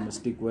from a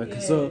Domestic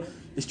Worker. So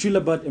it's truly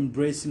about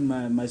embracing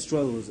my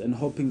struggles and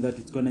hoping that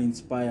it's going to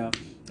inspire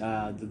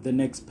the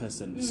next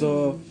person.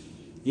 So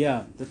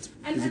yeah, that's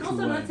and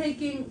also not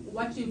taking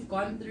what you've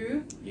gone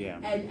through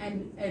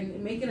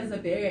and make it as a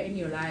barrier in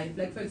your life.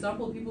 Like, for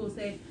example, people will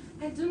say,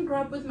 I didn't grow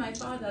up with my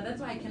father,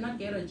 that's why I cannot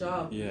get a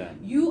job.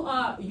 You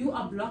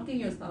are blocking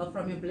yourself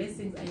from your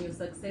blessings and your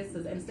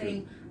successes and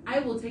saying, I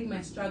will take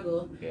my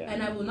struggle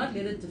and I will not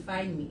let it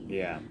define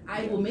me.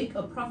 I will make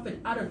a profit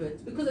out of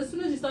it. Because as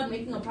soon as you start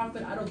making a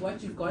profit out of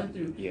what you've gone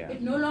through,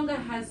 it no longer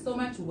has so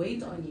much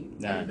weight on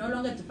you. And it no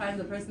longer defines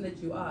the person that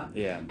you are.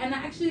 And I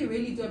actually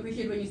really do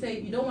appreciate when you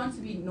say you don't want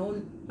to be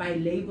known by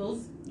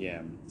labels,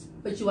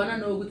 but you want to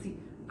know,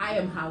 I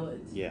am Howard.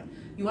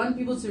 You want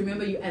people to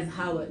remember you as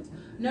Howard.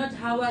 Not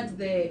Howard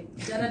the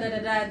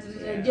da-da-da-da-da.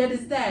 Do you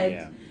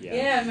understand?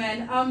 Yeah,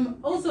 man.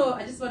 Also,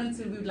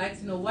 we would like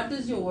to know, what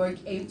does your work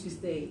aim to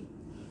say?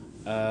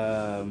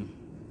 So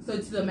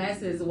to the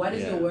masses, what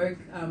is your work?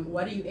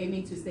 What are you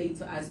aiming to say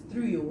to us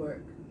through your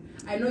work?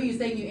 I know you're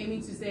saying you're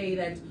aiming to say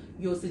that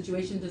your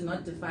situation does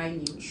not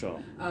define you. Sure.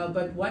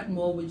 But what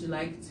more would you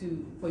like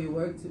for your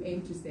work to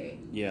aim to say?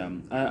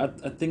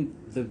 I think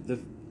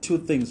the two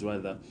things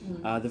rather.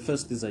 The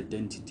first is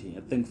identity.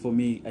 I think for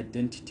me,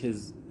 identity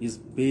has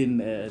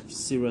been a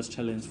serious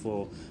challenge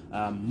for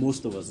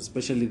most of us,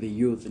 especially the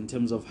youth, in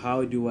terms of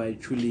how do I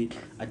truly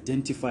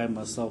identify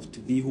myself to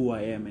be who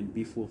I am and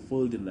be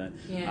fulfilled in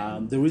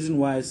that. The reason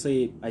why I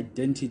say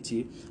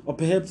identity, or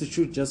perhaps it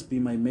should just be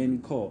my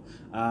main core,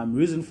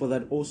 reason for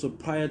that also,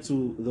 prior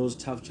to those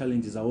tough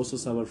challenges, I also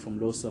suffered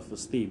from low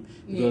self-esteem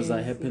because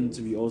I happen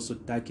to be also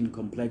dark in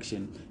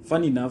complexion.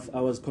 Funny enough, I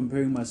was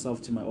comparing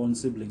myself to my own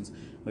siblings,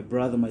 my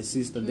brother, my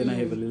sister, and then I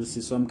have a little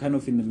sister, so I'm kind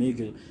of in the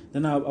middle.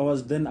 Then I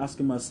was then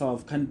asking myself,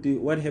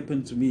 what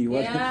happened to me?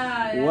 Why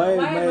am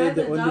I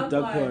the only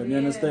dark one? You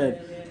understand?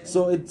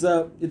 So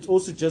it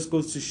also just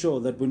goes to show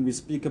that when we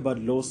speak about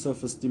low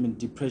self-esteem and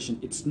depression,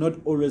 it's not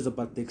always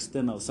about the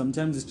external.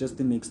 Sometimes it's just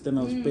in the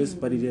external space,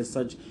 but it has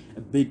such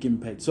a big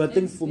impact. So I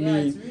think for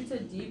me, it's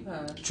rooted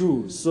deeper.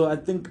 True. So I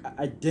think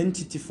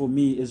identity for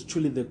me is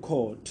truly the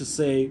core to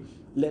say,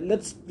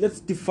 let's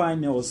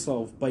define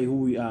ourselves by who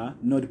we are,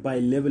 not by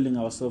labeling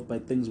ourselves by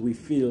things we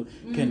feel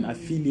can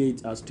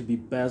affiliate us to be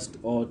best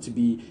or to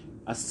be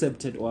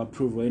accepted or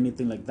approved or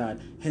anything like that.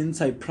 Hence,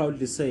 I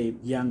proudly say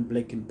Young,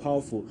 Black and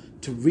Powerful,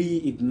 to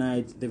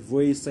reignite the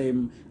very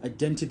same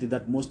identity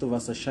that most of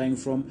us are shying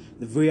from,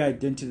 the very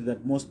identity that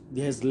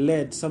has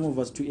led some of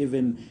us to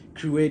even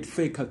create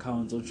fake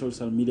accounts on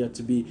social media,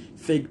 to be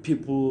fake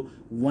people,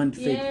 want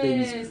fake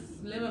things.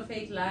 Live a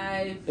fake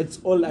life.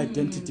 It's all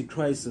identity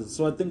crisis.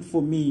 So I think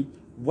for me,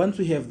 once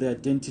we have the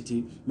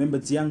identity, remember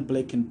it's young,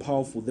 black, and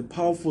powerful. The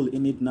powerful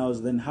in it now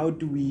is then how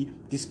do we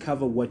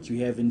discover what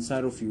you have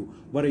inside of you?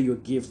 What are your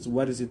gifts?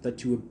 What is it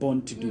that you were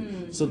born to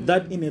do? So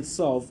that in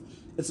itself,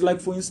 it's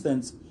like, for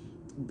instance,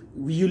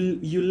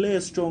 you lay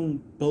a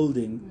strong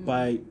building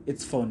by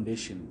its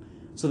foundation.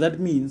 So that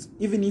means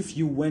even if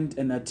you went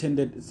and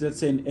attended, let's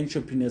say, an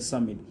entrepreneur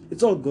summit,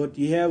 it's all good.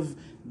 You have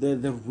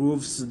the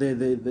roofs,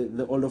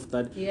 the all of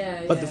that.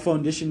 But the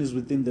foundation is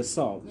within the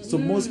soul. So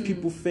most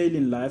people fail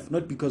in life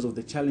not because of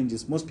the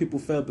challenges. Most people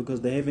fail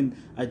because they haven't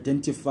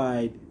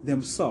identified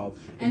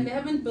themselves. And they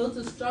haven't built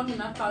a strong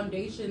enough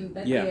foundation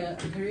that their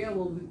career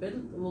will be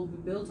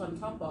built on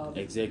top of.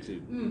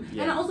 Exactly.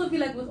 And I also feel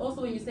like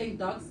when you're saying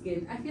dark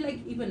skin, I feel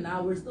like even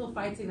now we're still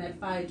fighting that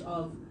fight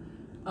of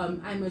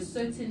I'm a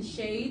certain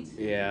shade,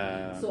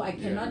 so I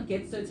cannot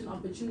get certain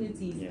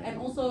opportunities. And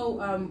also,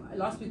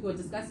 last week we were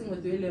discussing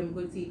with William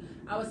Guti,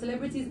 our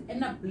celebrities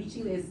end up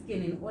bleaching their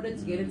skin in order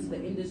to get into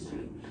the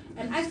industry.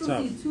 And I still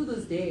see to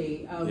this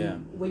day,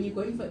 when you're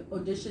going for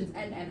auditions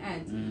and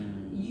ads,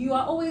 you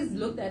are always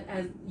looked at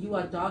as you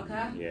are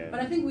darker. But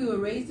I think we were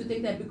raised to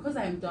think that because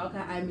I'm darker,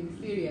 I'm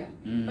inferior.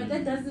 But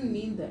that doesn't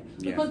mean that.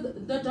 Because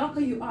the darker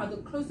you are, the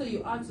closer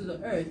you are to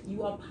the earth,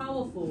 you are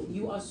powerful,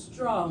 you are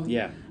strong.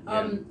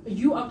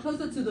 You are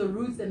closer to the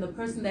roots than the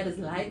person that is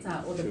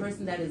lighter or the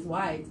person that is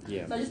white.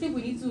 So I just think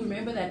we need to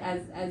remember that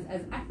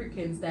as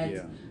Africans,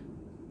 that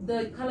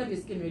the color of your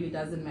skin really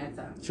doesn't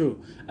matter. True.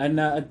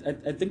 And I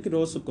think it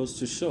also goes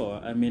to show,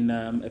 I mean,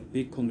 a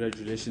big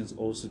congratulations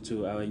also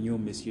to our new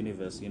Miss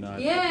Universe, you know.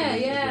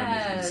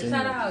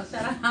 Shout out.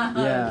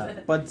 Yeah,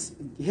 but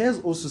here's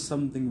also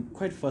something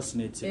quite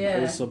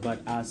fascinating also about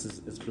us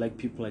as black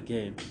people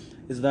again,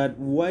 is that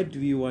why do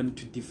we want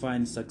to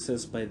define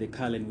success by the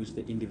color in which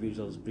the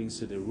individuals brings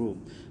to the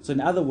room? So in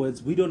other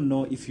words, we don't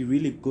know if you're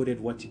really good at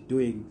what you're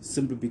doing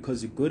simply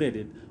because you're good at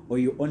it, or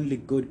you're only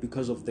good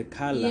because of the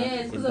color.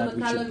 Because of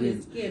the color of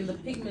your skin, the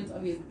pigment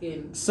of your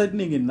skin.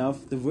 Saddening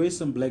enough, there were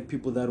some black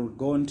people that would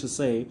go on to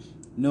say,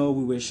 no,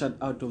 we were shut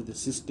out of the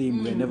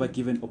system, we were never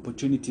given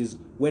opportunities.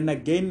 When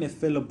again a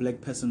fellow black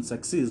person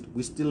succeeds,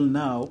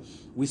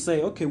 we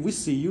say, okay, we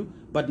see you,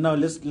 but now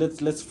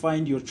let's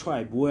find your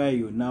tribe. Where are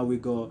you? Now we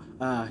go,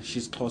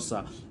 she's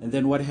closer. And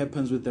then what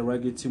happens with the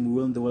rugby team?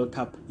 We win the World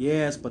Cup.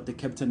 Yes, but the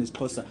captain is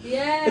closer. We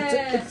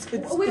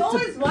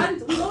always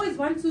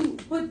want to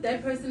put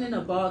that person in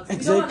a box.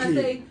 Exactly. We don't want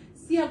to say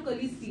Siya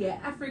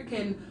Kolisi,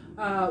 African,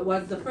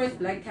 was the first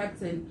black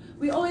captain.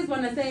 We always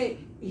want to say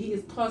he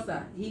is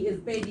closer, he is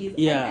baby.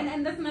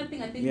 And that's another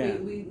thing I think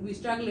we're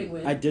struggling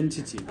with.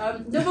 Identity.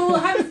 But we'll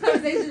have this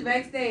conversation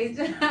backstage.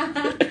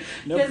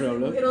 No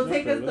problem. It'll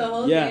take us the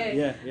whole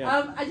day.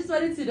 Yeah. I just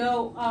wanted to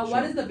know,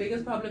 what is the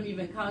biggest problem you've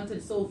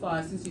encountered so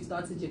far since you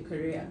started your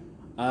career?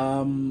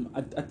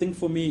 I think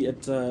for me,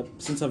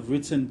 since I've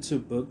written 2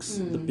 books,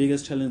 the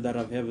biggest challenge that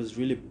I've had is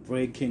really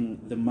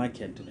breaking the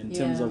market in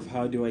terms of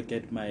how do I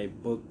get my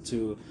book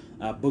to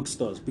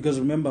bookstores. Because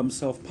remember, I'm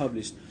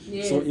self-published.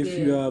 So if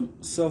you are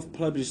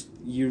self-published,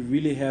 you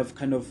really have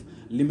kind of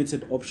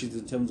limited options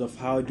in terms of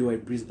how do I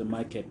breeze the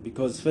market.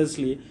 Because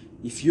firstly,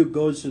 if you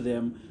go to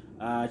them,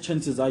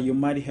 chances are you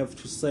might have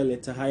to sell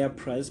at a higher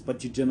price,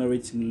 but you're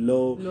generating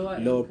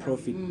lower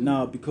profit.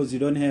 Now, because you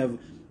don't have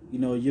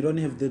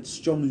that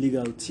strong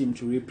legal team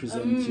to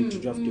represent you, to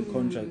draft your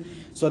contract.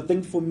 So I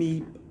think for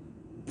me,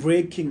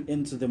 breaking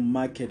into the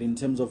market in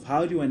terms of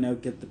how do I now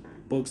get the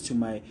books to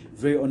my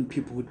very own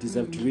people who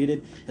deserve to read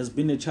it has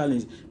been a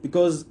challenge.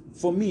 Because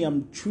for me,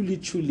 I'm truly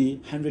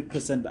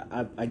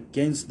 100%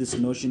 against this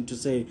notion to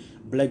say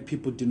black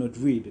people do not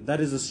read.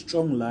 That is a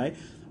strong lie.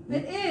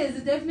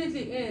 It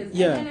definitely is.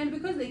 And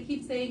because they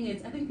keep saying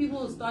it, I think people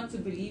will start to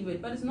believe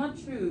it, but it's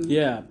not true.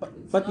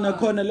 But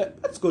Nakona,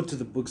 let's go to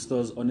the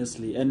bookstores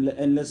honestly,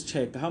 and let's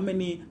check how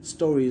many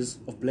stories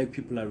of black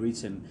people are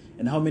written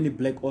and how many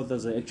black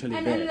authors are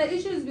actually there. And the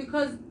issue is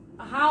because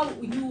how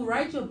you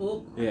write your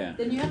book,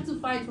 then you have to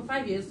fight for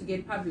 5 years to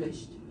get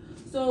published.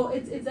 So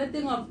it's that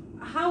thing of,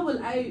 how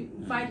will I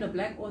find a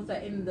black author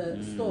in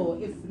the store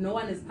if no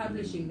one is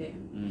publishing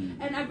them?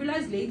 And I've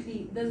realized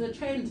lately there's a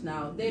trend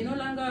now. They're no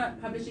longer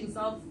publishing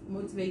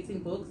self-motivating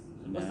books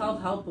or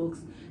self-help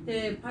books.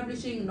 They're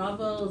publishing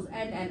novels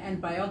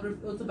and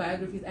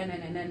autobiographies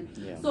and.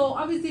 So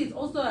obviously it's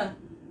also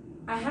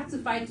I have to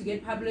fight to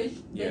get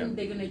published. Then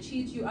they're gonna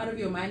cheat you out of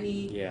your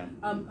money.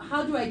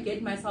 How do I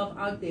get myself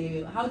out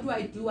there? How do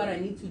I do what I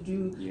need to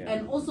do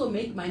and also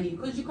make money?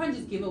 Because you can't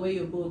just give away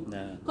your book.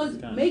 Because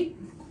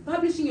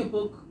publishing your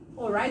book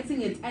or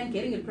writing it and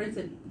getting it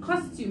printed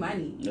costs you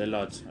money. A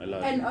lot.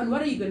 And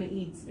what are you gonna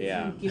eat?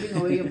 If you're giving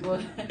away your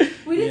book.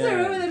 We need to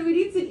remember that we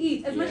need to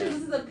eat. As much as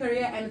this is a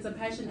career and it's a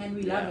passion and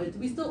we love it,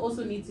 we still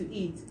also need to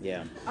eat.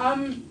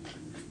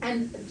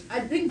 And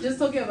I think just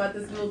talking about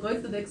this, we'll go to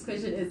the next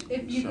question is,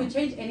 if you could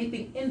change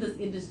anything in this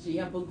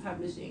industry, book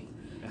publishing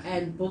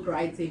and book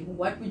writing,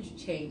 what would you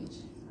change?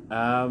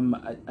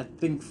 I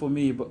think for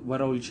me,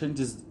 what I will change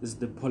is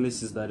the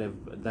policies that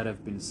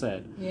have been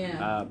set.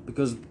 Yeah.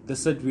 Because the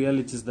sad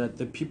reality is that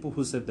the people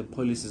who set the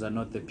policies are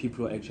not the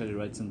people who are actually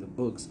writing the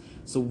books.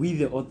 So we,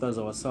 the authors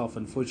ourselves,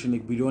 unfortunately,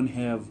 we don't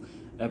have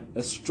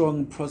a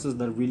strong process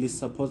that really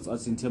supports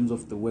us in terms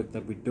of the work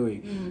that we're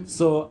doing.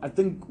 So I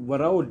think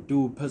what I would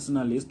do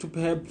personally is to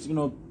perhaps,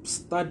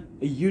 start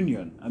a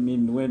union. I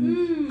mean,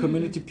 when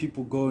community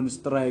people go on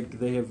strike,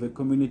 they have a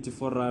community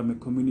forum, a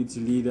community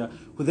leader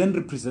who then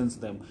represents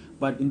them.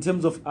 But in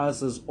terms of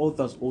us as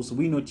authors also,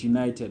 we're not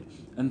united.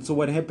 And so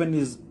what happened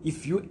is,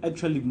 if you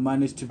actually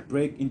manage to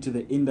break into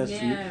the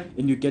industry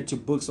and you get your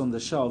books on the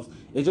shelves,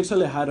 it's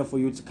actually harder for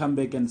you to come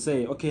back and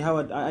say, okay,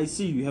 Howard, I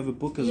see you have a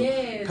book as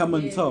well. Come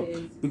on top.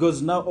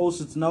 Because now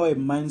also it's now a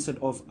mindset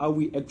of, are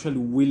we actually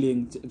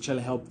willing to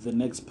actually help the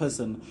next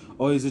person?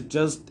 Or is it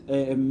just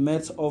a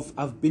matter of,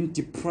 I've been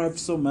deprived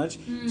so much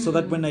so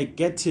that when I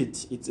get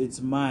it, it's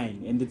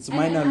mine and it's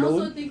mine alone. I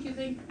also think you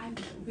think,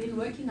 I've been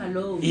working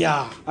alone.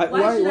 Yeah.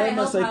 Why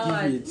must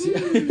I give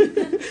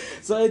it?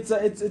 So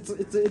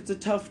it's a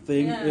tough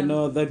thing,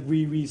 that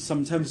we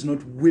sometimes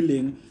not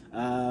willing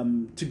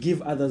to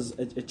give others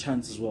a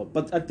chance as well.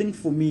 But I think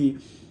for me,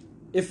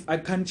 if I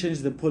can't change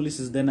the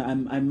policies, then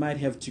I might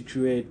have to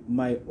create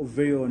my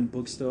very own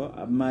bookstore.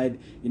 I might,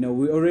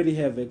 we already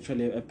have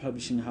actually a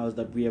publishing house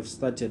that we have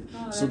started.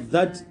 So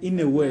that nice. In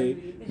a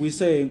way, we're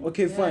saying,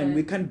 okay, fine,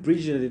 we can't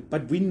bridge it,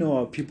 but we know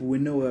our people, we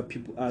know where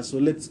people are. So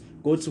let's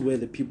go to where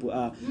the people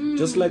are.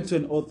 Just like to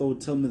an author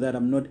would tell me that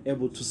I'm not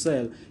able to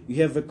sell.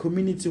 You have a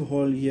community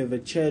hall, you have a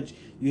church,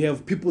 you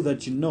have people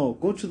that you know.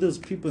 Go to those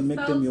people and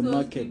make them your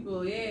market.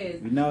 People, yes.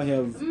 You now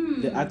have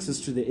the access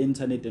to the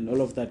internet and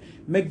all of that.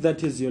 Make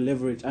that as your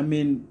leverage. I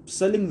mean,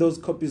 selling those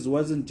copies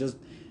wasn't just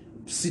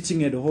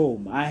sitting at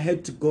home. I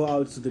had to go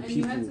out to the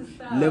people,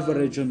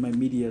 leverage on my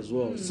media as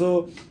well.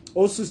 So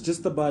also it's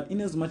just about, in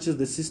as much as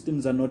the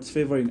systems are not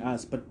favoring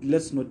us, but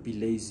let's not be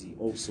lazy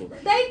also.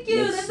 Thank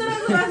you. That's what I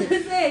was about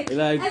to say.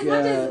 Like, as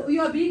much as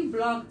you are being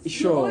blocked,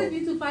 sure. you always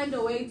need to find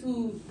a way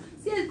to...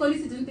 See, as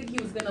Kolisi didn't think he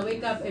was going to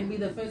wake up and be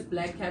the first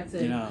black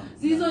captain.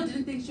 Zizo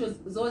didn't think she was...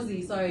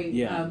 Zozi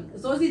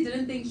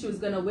didn't think she was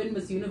going to win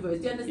Miss Universe.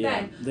 Do you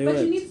understand? But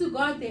you need to go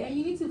out there and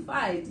you need to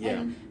fight.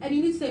 And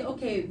you need to say,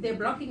 okay, they're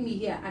blocking me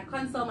here. I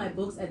can't sell my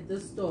books at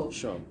this store.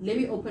 Sure. Let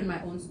me open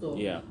my own store.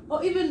 Yeah.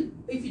 Or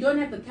even if you don't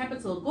have the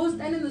capital, go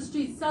stand in the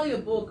street, sell your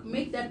book,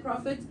 make that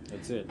profit.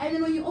 That's it. And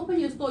then when you open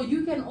your store,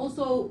 you can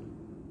also...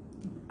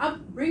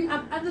 bring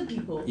up other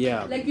people.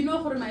 Yeah. Like,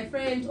 my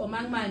friend or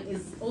Mang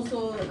is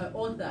also an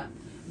author.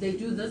 They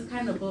do this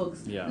kind of books.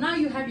 Yeah. Now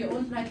you have your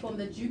own platform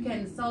that you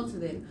can sell to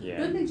them. Yeah.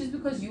 Don't think just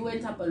because you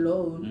went up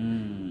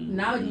alone,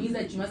 now it means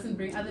that you mustn't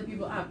bring other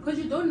people up. Because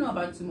you don't know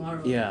about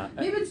tomorrow. Yeah.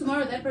 Maybe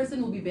tomorrow that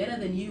person will be better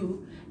than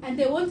you and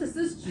they won't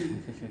assist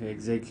you.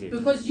 Exactly.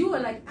 Because you were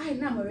like,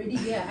 I'm already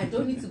here. I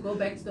don't need to go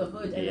back to the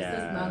hood and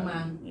assist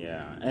Mang.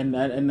 Yeah.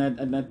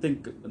 And I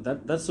think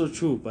that's so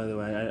true, by the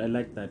way. I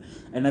like that.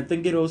 And I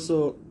think it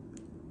also,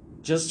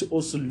 just to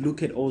also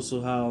look at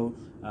also how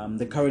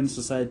the current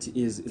society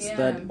is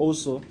that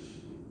also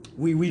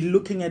we're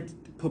looking at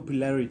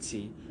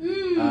popularity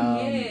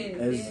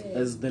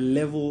as the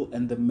level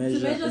and the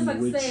measure in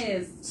which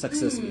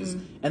success is.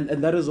 And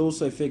that is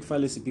also a fake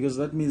fallacy, because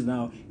that means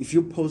now if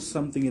you post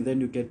something and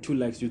then you get 2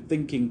 likes, you're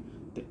thinking,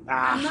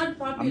 I'm not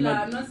popular,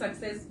 I'm not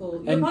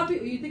successful.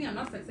 You think I'm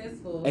not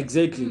successful.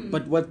 Exactly.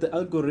 But what the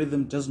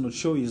algorithm does not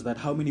show is that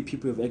how many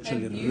people have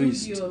actually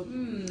reached.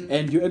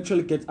 And you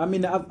actually get,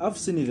 I've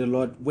seen it a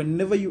lot.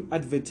 Whenever you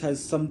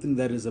advertise something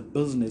that is a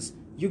business,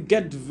 you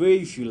get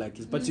very few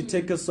likes. But you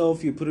take a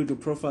selfie, you put it to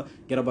profile,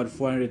 get about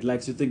 400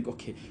 likes. You think,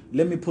 okay,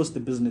 let me post the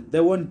business.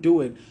 They won't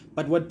do it.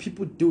 But what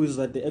people do is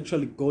that they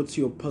actually go to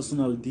your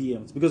personal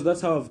DMs, because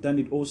that's how I've done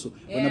it also.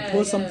 When I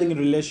post something in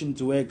relation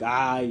to work,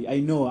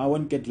 I know I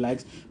won't get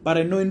likes, but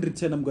I know in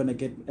return I'm going to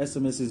get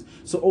SMSs.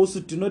 So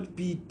also do not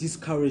be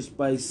discouraged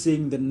by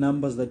seeing the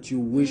numbers that you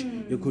wish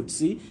you could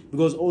see,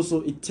 because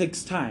also it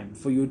takes time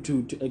for you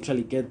to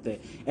actually get there.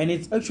 And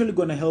it's actually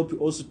going to help you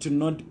also to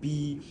not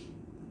be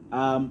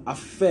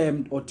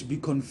affirmed or to be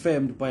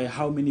confirmed by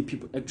how many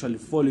people actually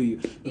follow you,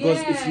 because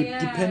if you're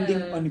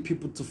depending on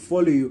people to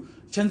follow you,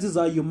 chances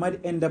are you might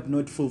end up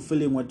not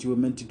fulfilling what you were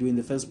meant to do in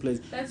the first place.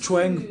 That's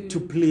trying true. To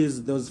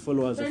please those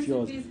followers of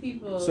yours.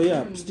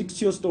 So stick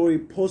to your story,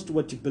 post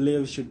what you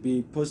believe should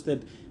be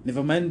posted.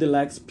 Never mind the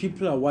likes,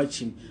 people are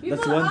watching.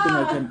 That's one thing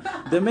I can.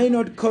 They may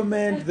not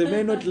comment, they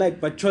may not like,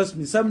 but trust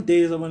me,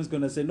 someday someone's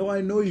gonna say, no,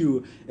 I know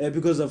you,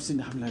 because I've seen.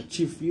 I'm like,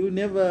 Chief, you've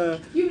never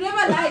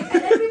liked.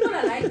 And then people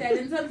are like that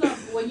in terms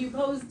of when you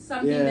post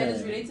something that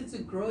is related to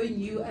growing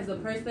you as a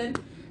person.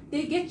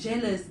 They get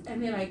jealous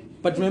and they're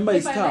like, but remember, if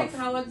it's I tough. like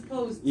Howard's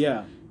post,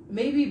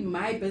 maybe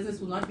my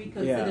business will not be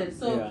considered.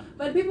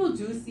 But people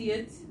do see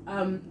it,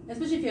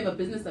 especially if you have a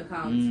business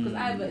account. Because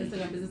I have an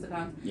Instagram business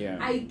account.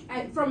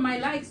 I from my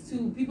likes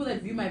to people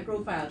that view my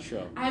profile,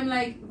 I'm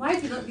like, why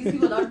do these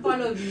people not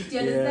follow me? Do you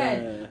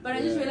understand? But I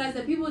just realized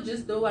that people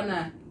just don't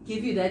wanna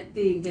give you that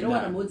thing. They don't No.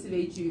 want to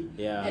motivate you.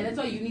 Yeah. And that's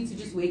why you need to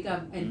just wake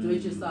up and do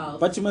it yourself.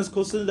 But you must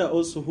consider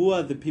also who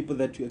are the people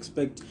that you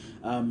expect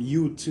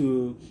you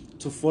to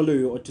follow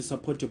you or to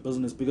support your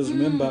business, because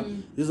remember,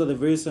 these are the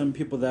very same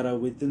people that are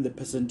within the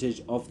percentage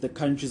of the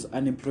country's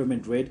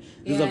unemployment rate.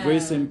 These are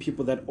very same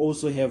people that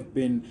also have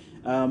been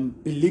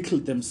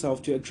belittled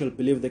themselves to actually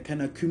believe they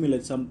can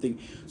accumulate something.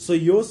 So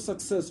your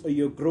success or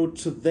your growth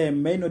to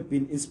them may not be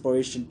an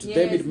inspiration. To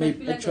them it may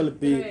actually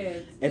be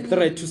a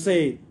threat to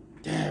say,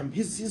 damn,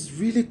 he's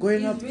really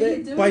going up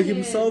really there by doing it.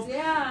 himself.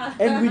 Yeah.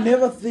 And we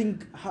never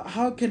think,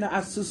 how can I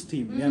assist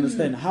him? You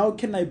understand? How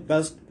can I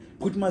best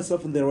put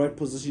myself in the right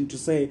position to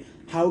say,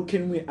 how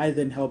can we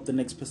then help the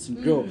next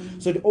person grow?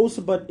 So it's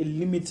also about a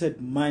limited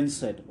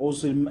mindset,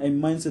 also a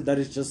mindset that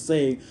is just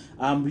saying,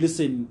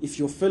 listen, if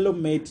your fellow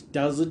mate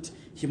does it,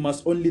 he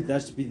must only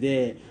just be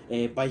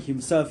there by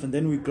himself, and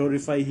then we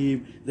glorify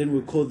him, then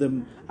we call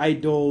them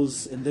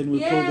idols, and then we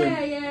call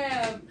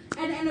them...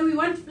 And we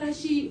want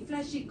flashy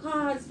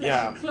cars,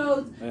 flashy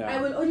clothes. Yeah.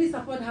 I will only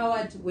support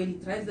Howard when he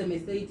drives the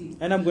Mercedes.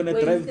 And I'm going to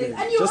drive them.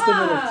 And you just are.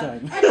 a matter of time.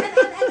 And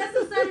that's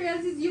the sad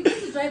reality is you're going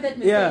to drive that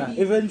Mercedes. Yeah,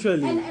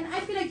 eventually. And I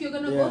feel like you're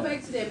going to go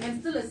back to them and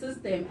still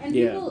assist them. And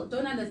people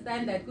don't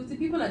understand that because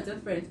people are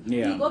different.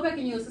 Yeah. You go back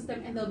in your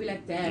system and they'll be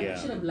like, damn, I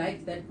should have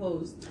liked that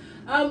post.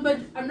 But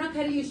I'm not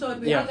cutting you short.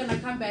 We are going to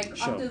come back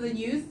after the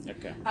news.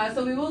 Okay.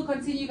 So we will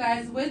continue,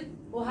 guys, with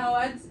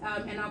Howard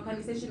and our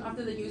conversation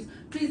after the news.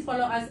 Please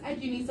follow us at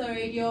Unisa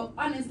Radio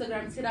on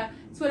Instagram,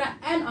 Twitter,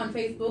 and on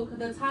Facebook.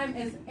 The time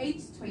is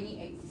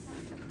 8:28.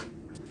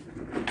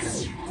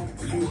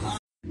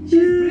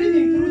 She's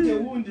breathing through the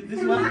wound.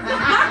 This one.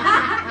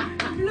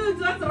 Blues,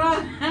 what's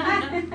wrong?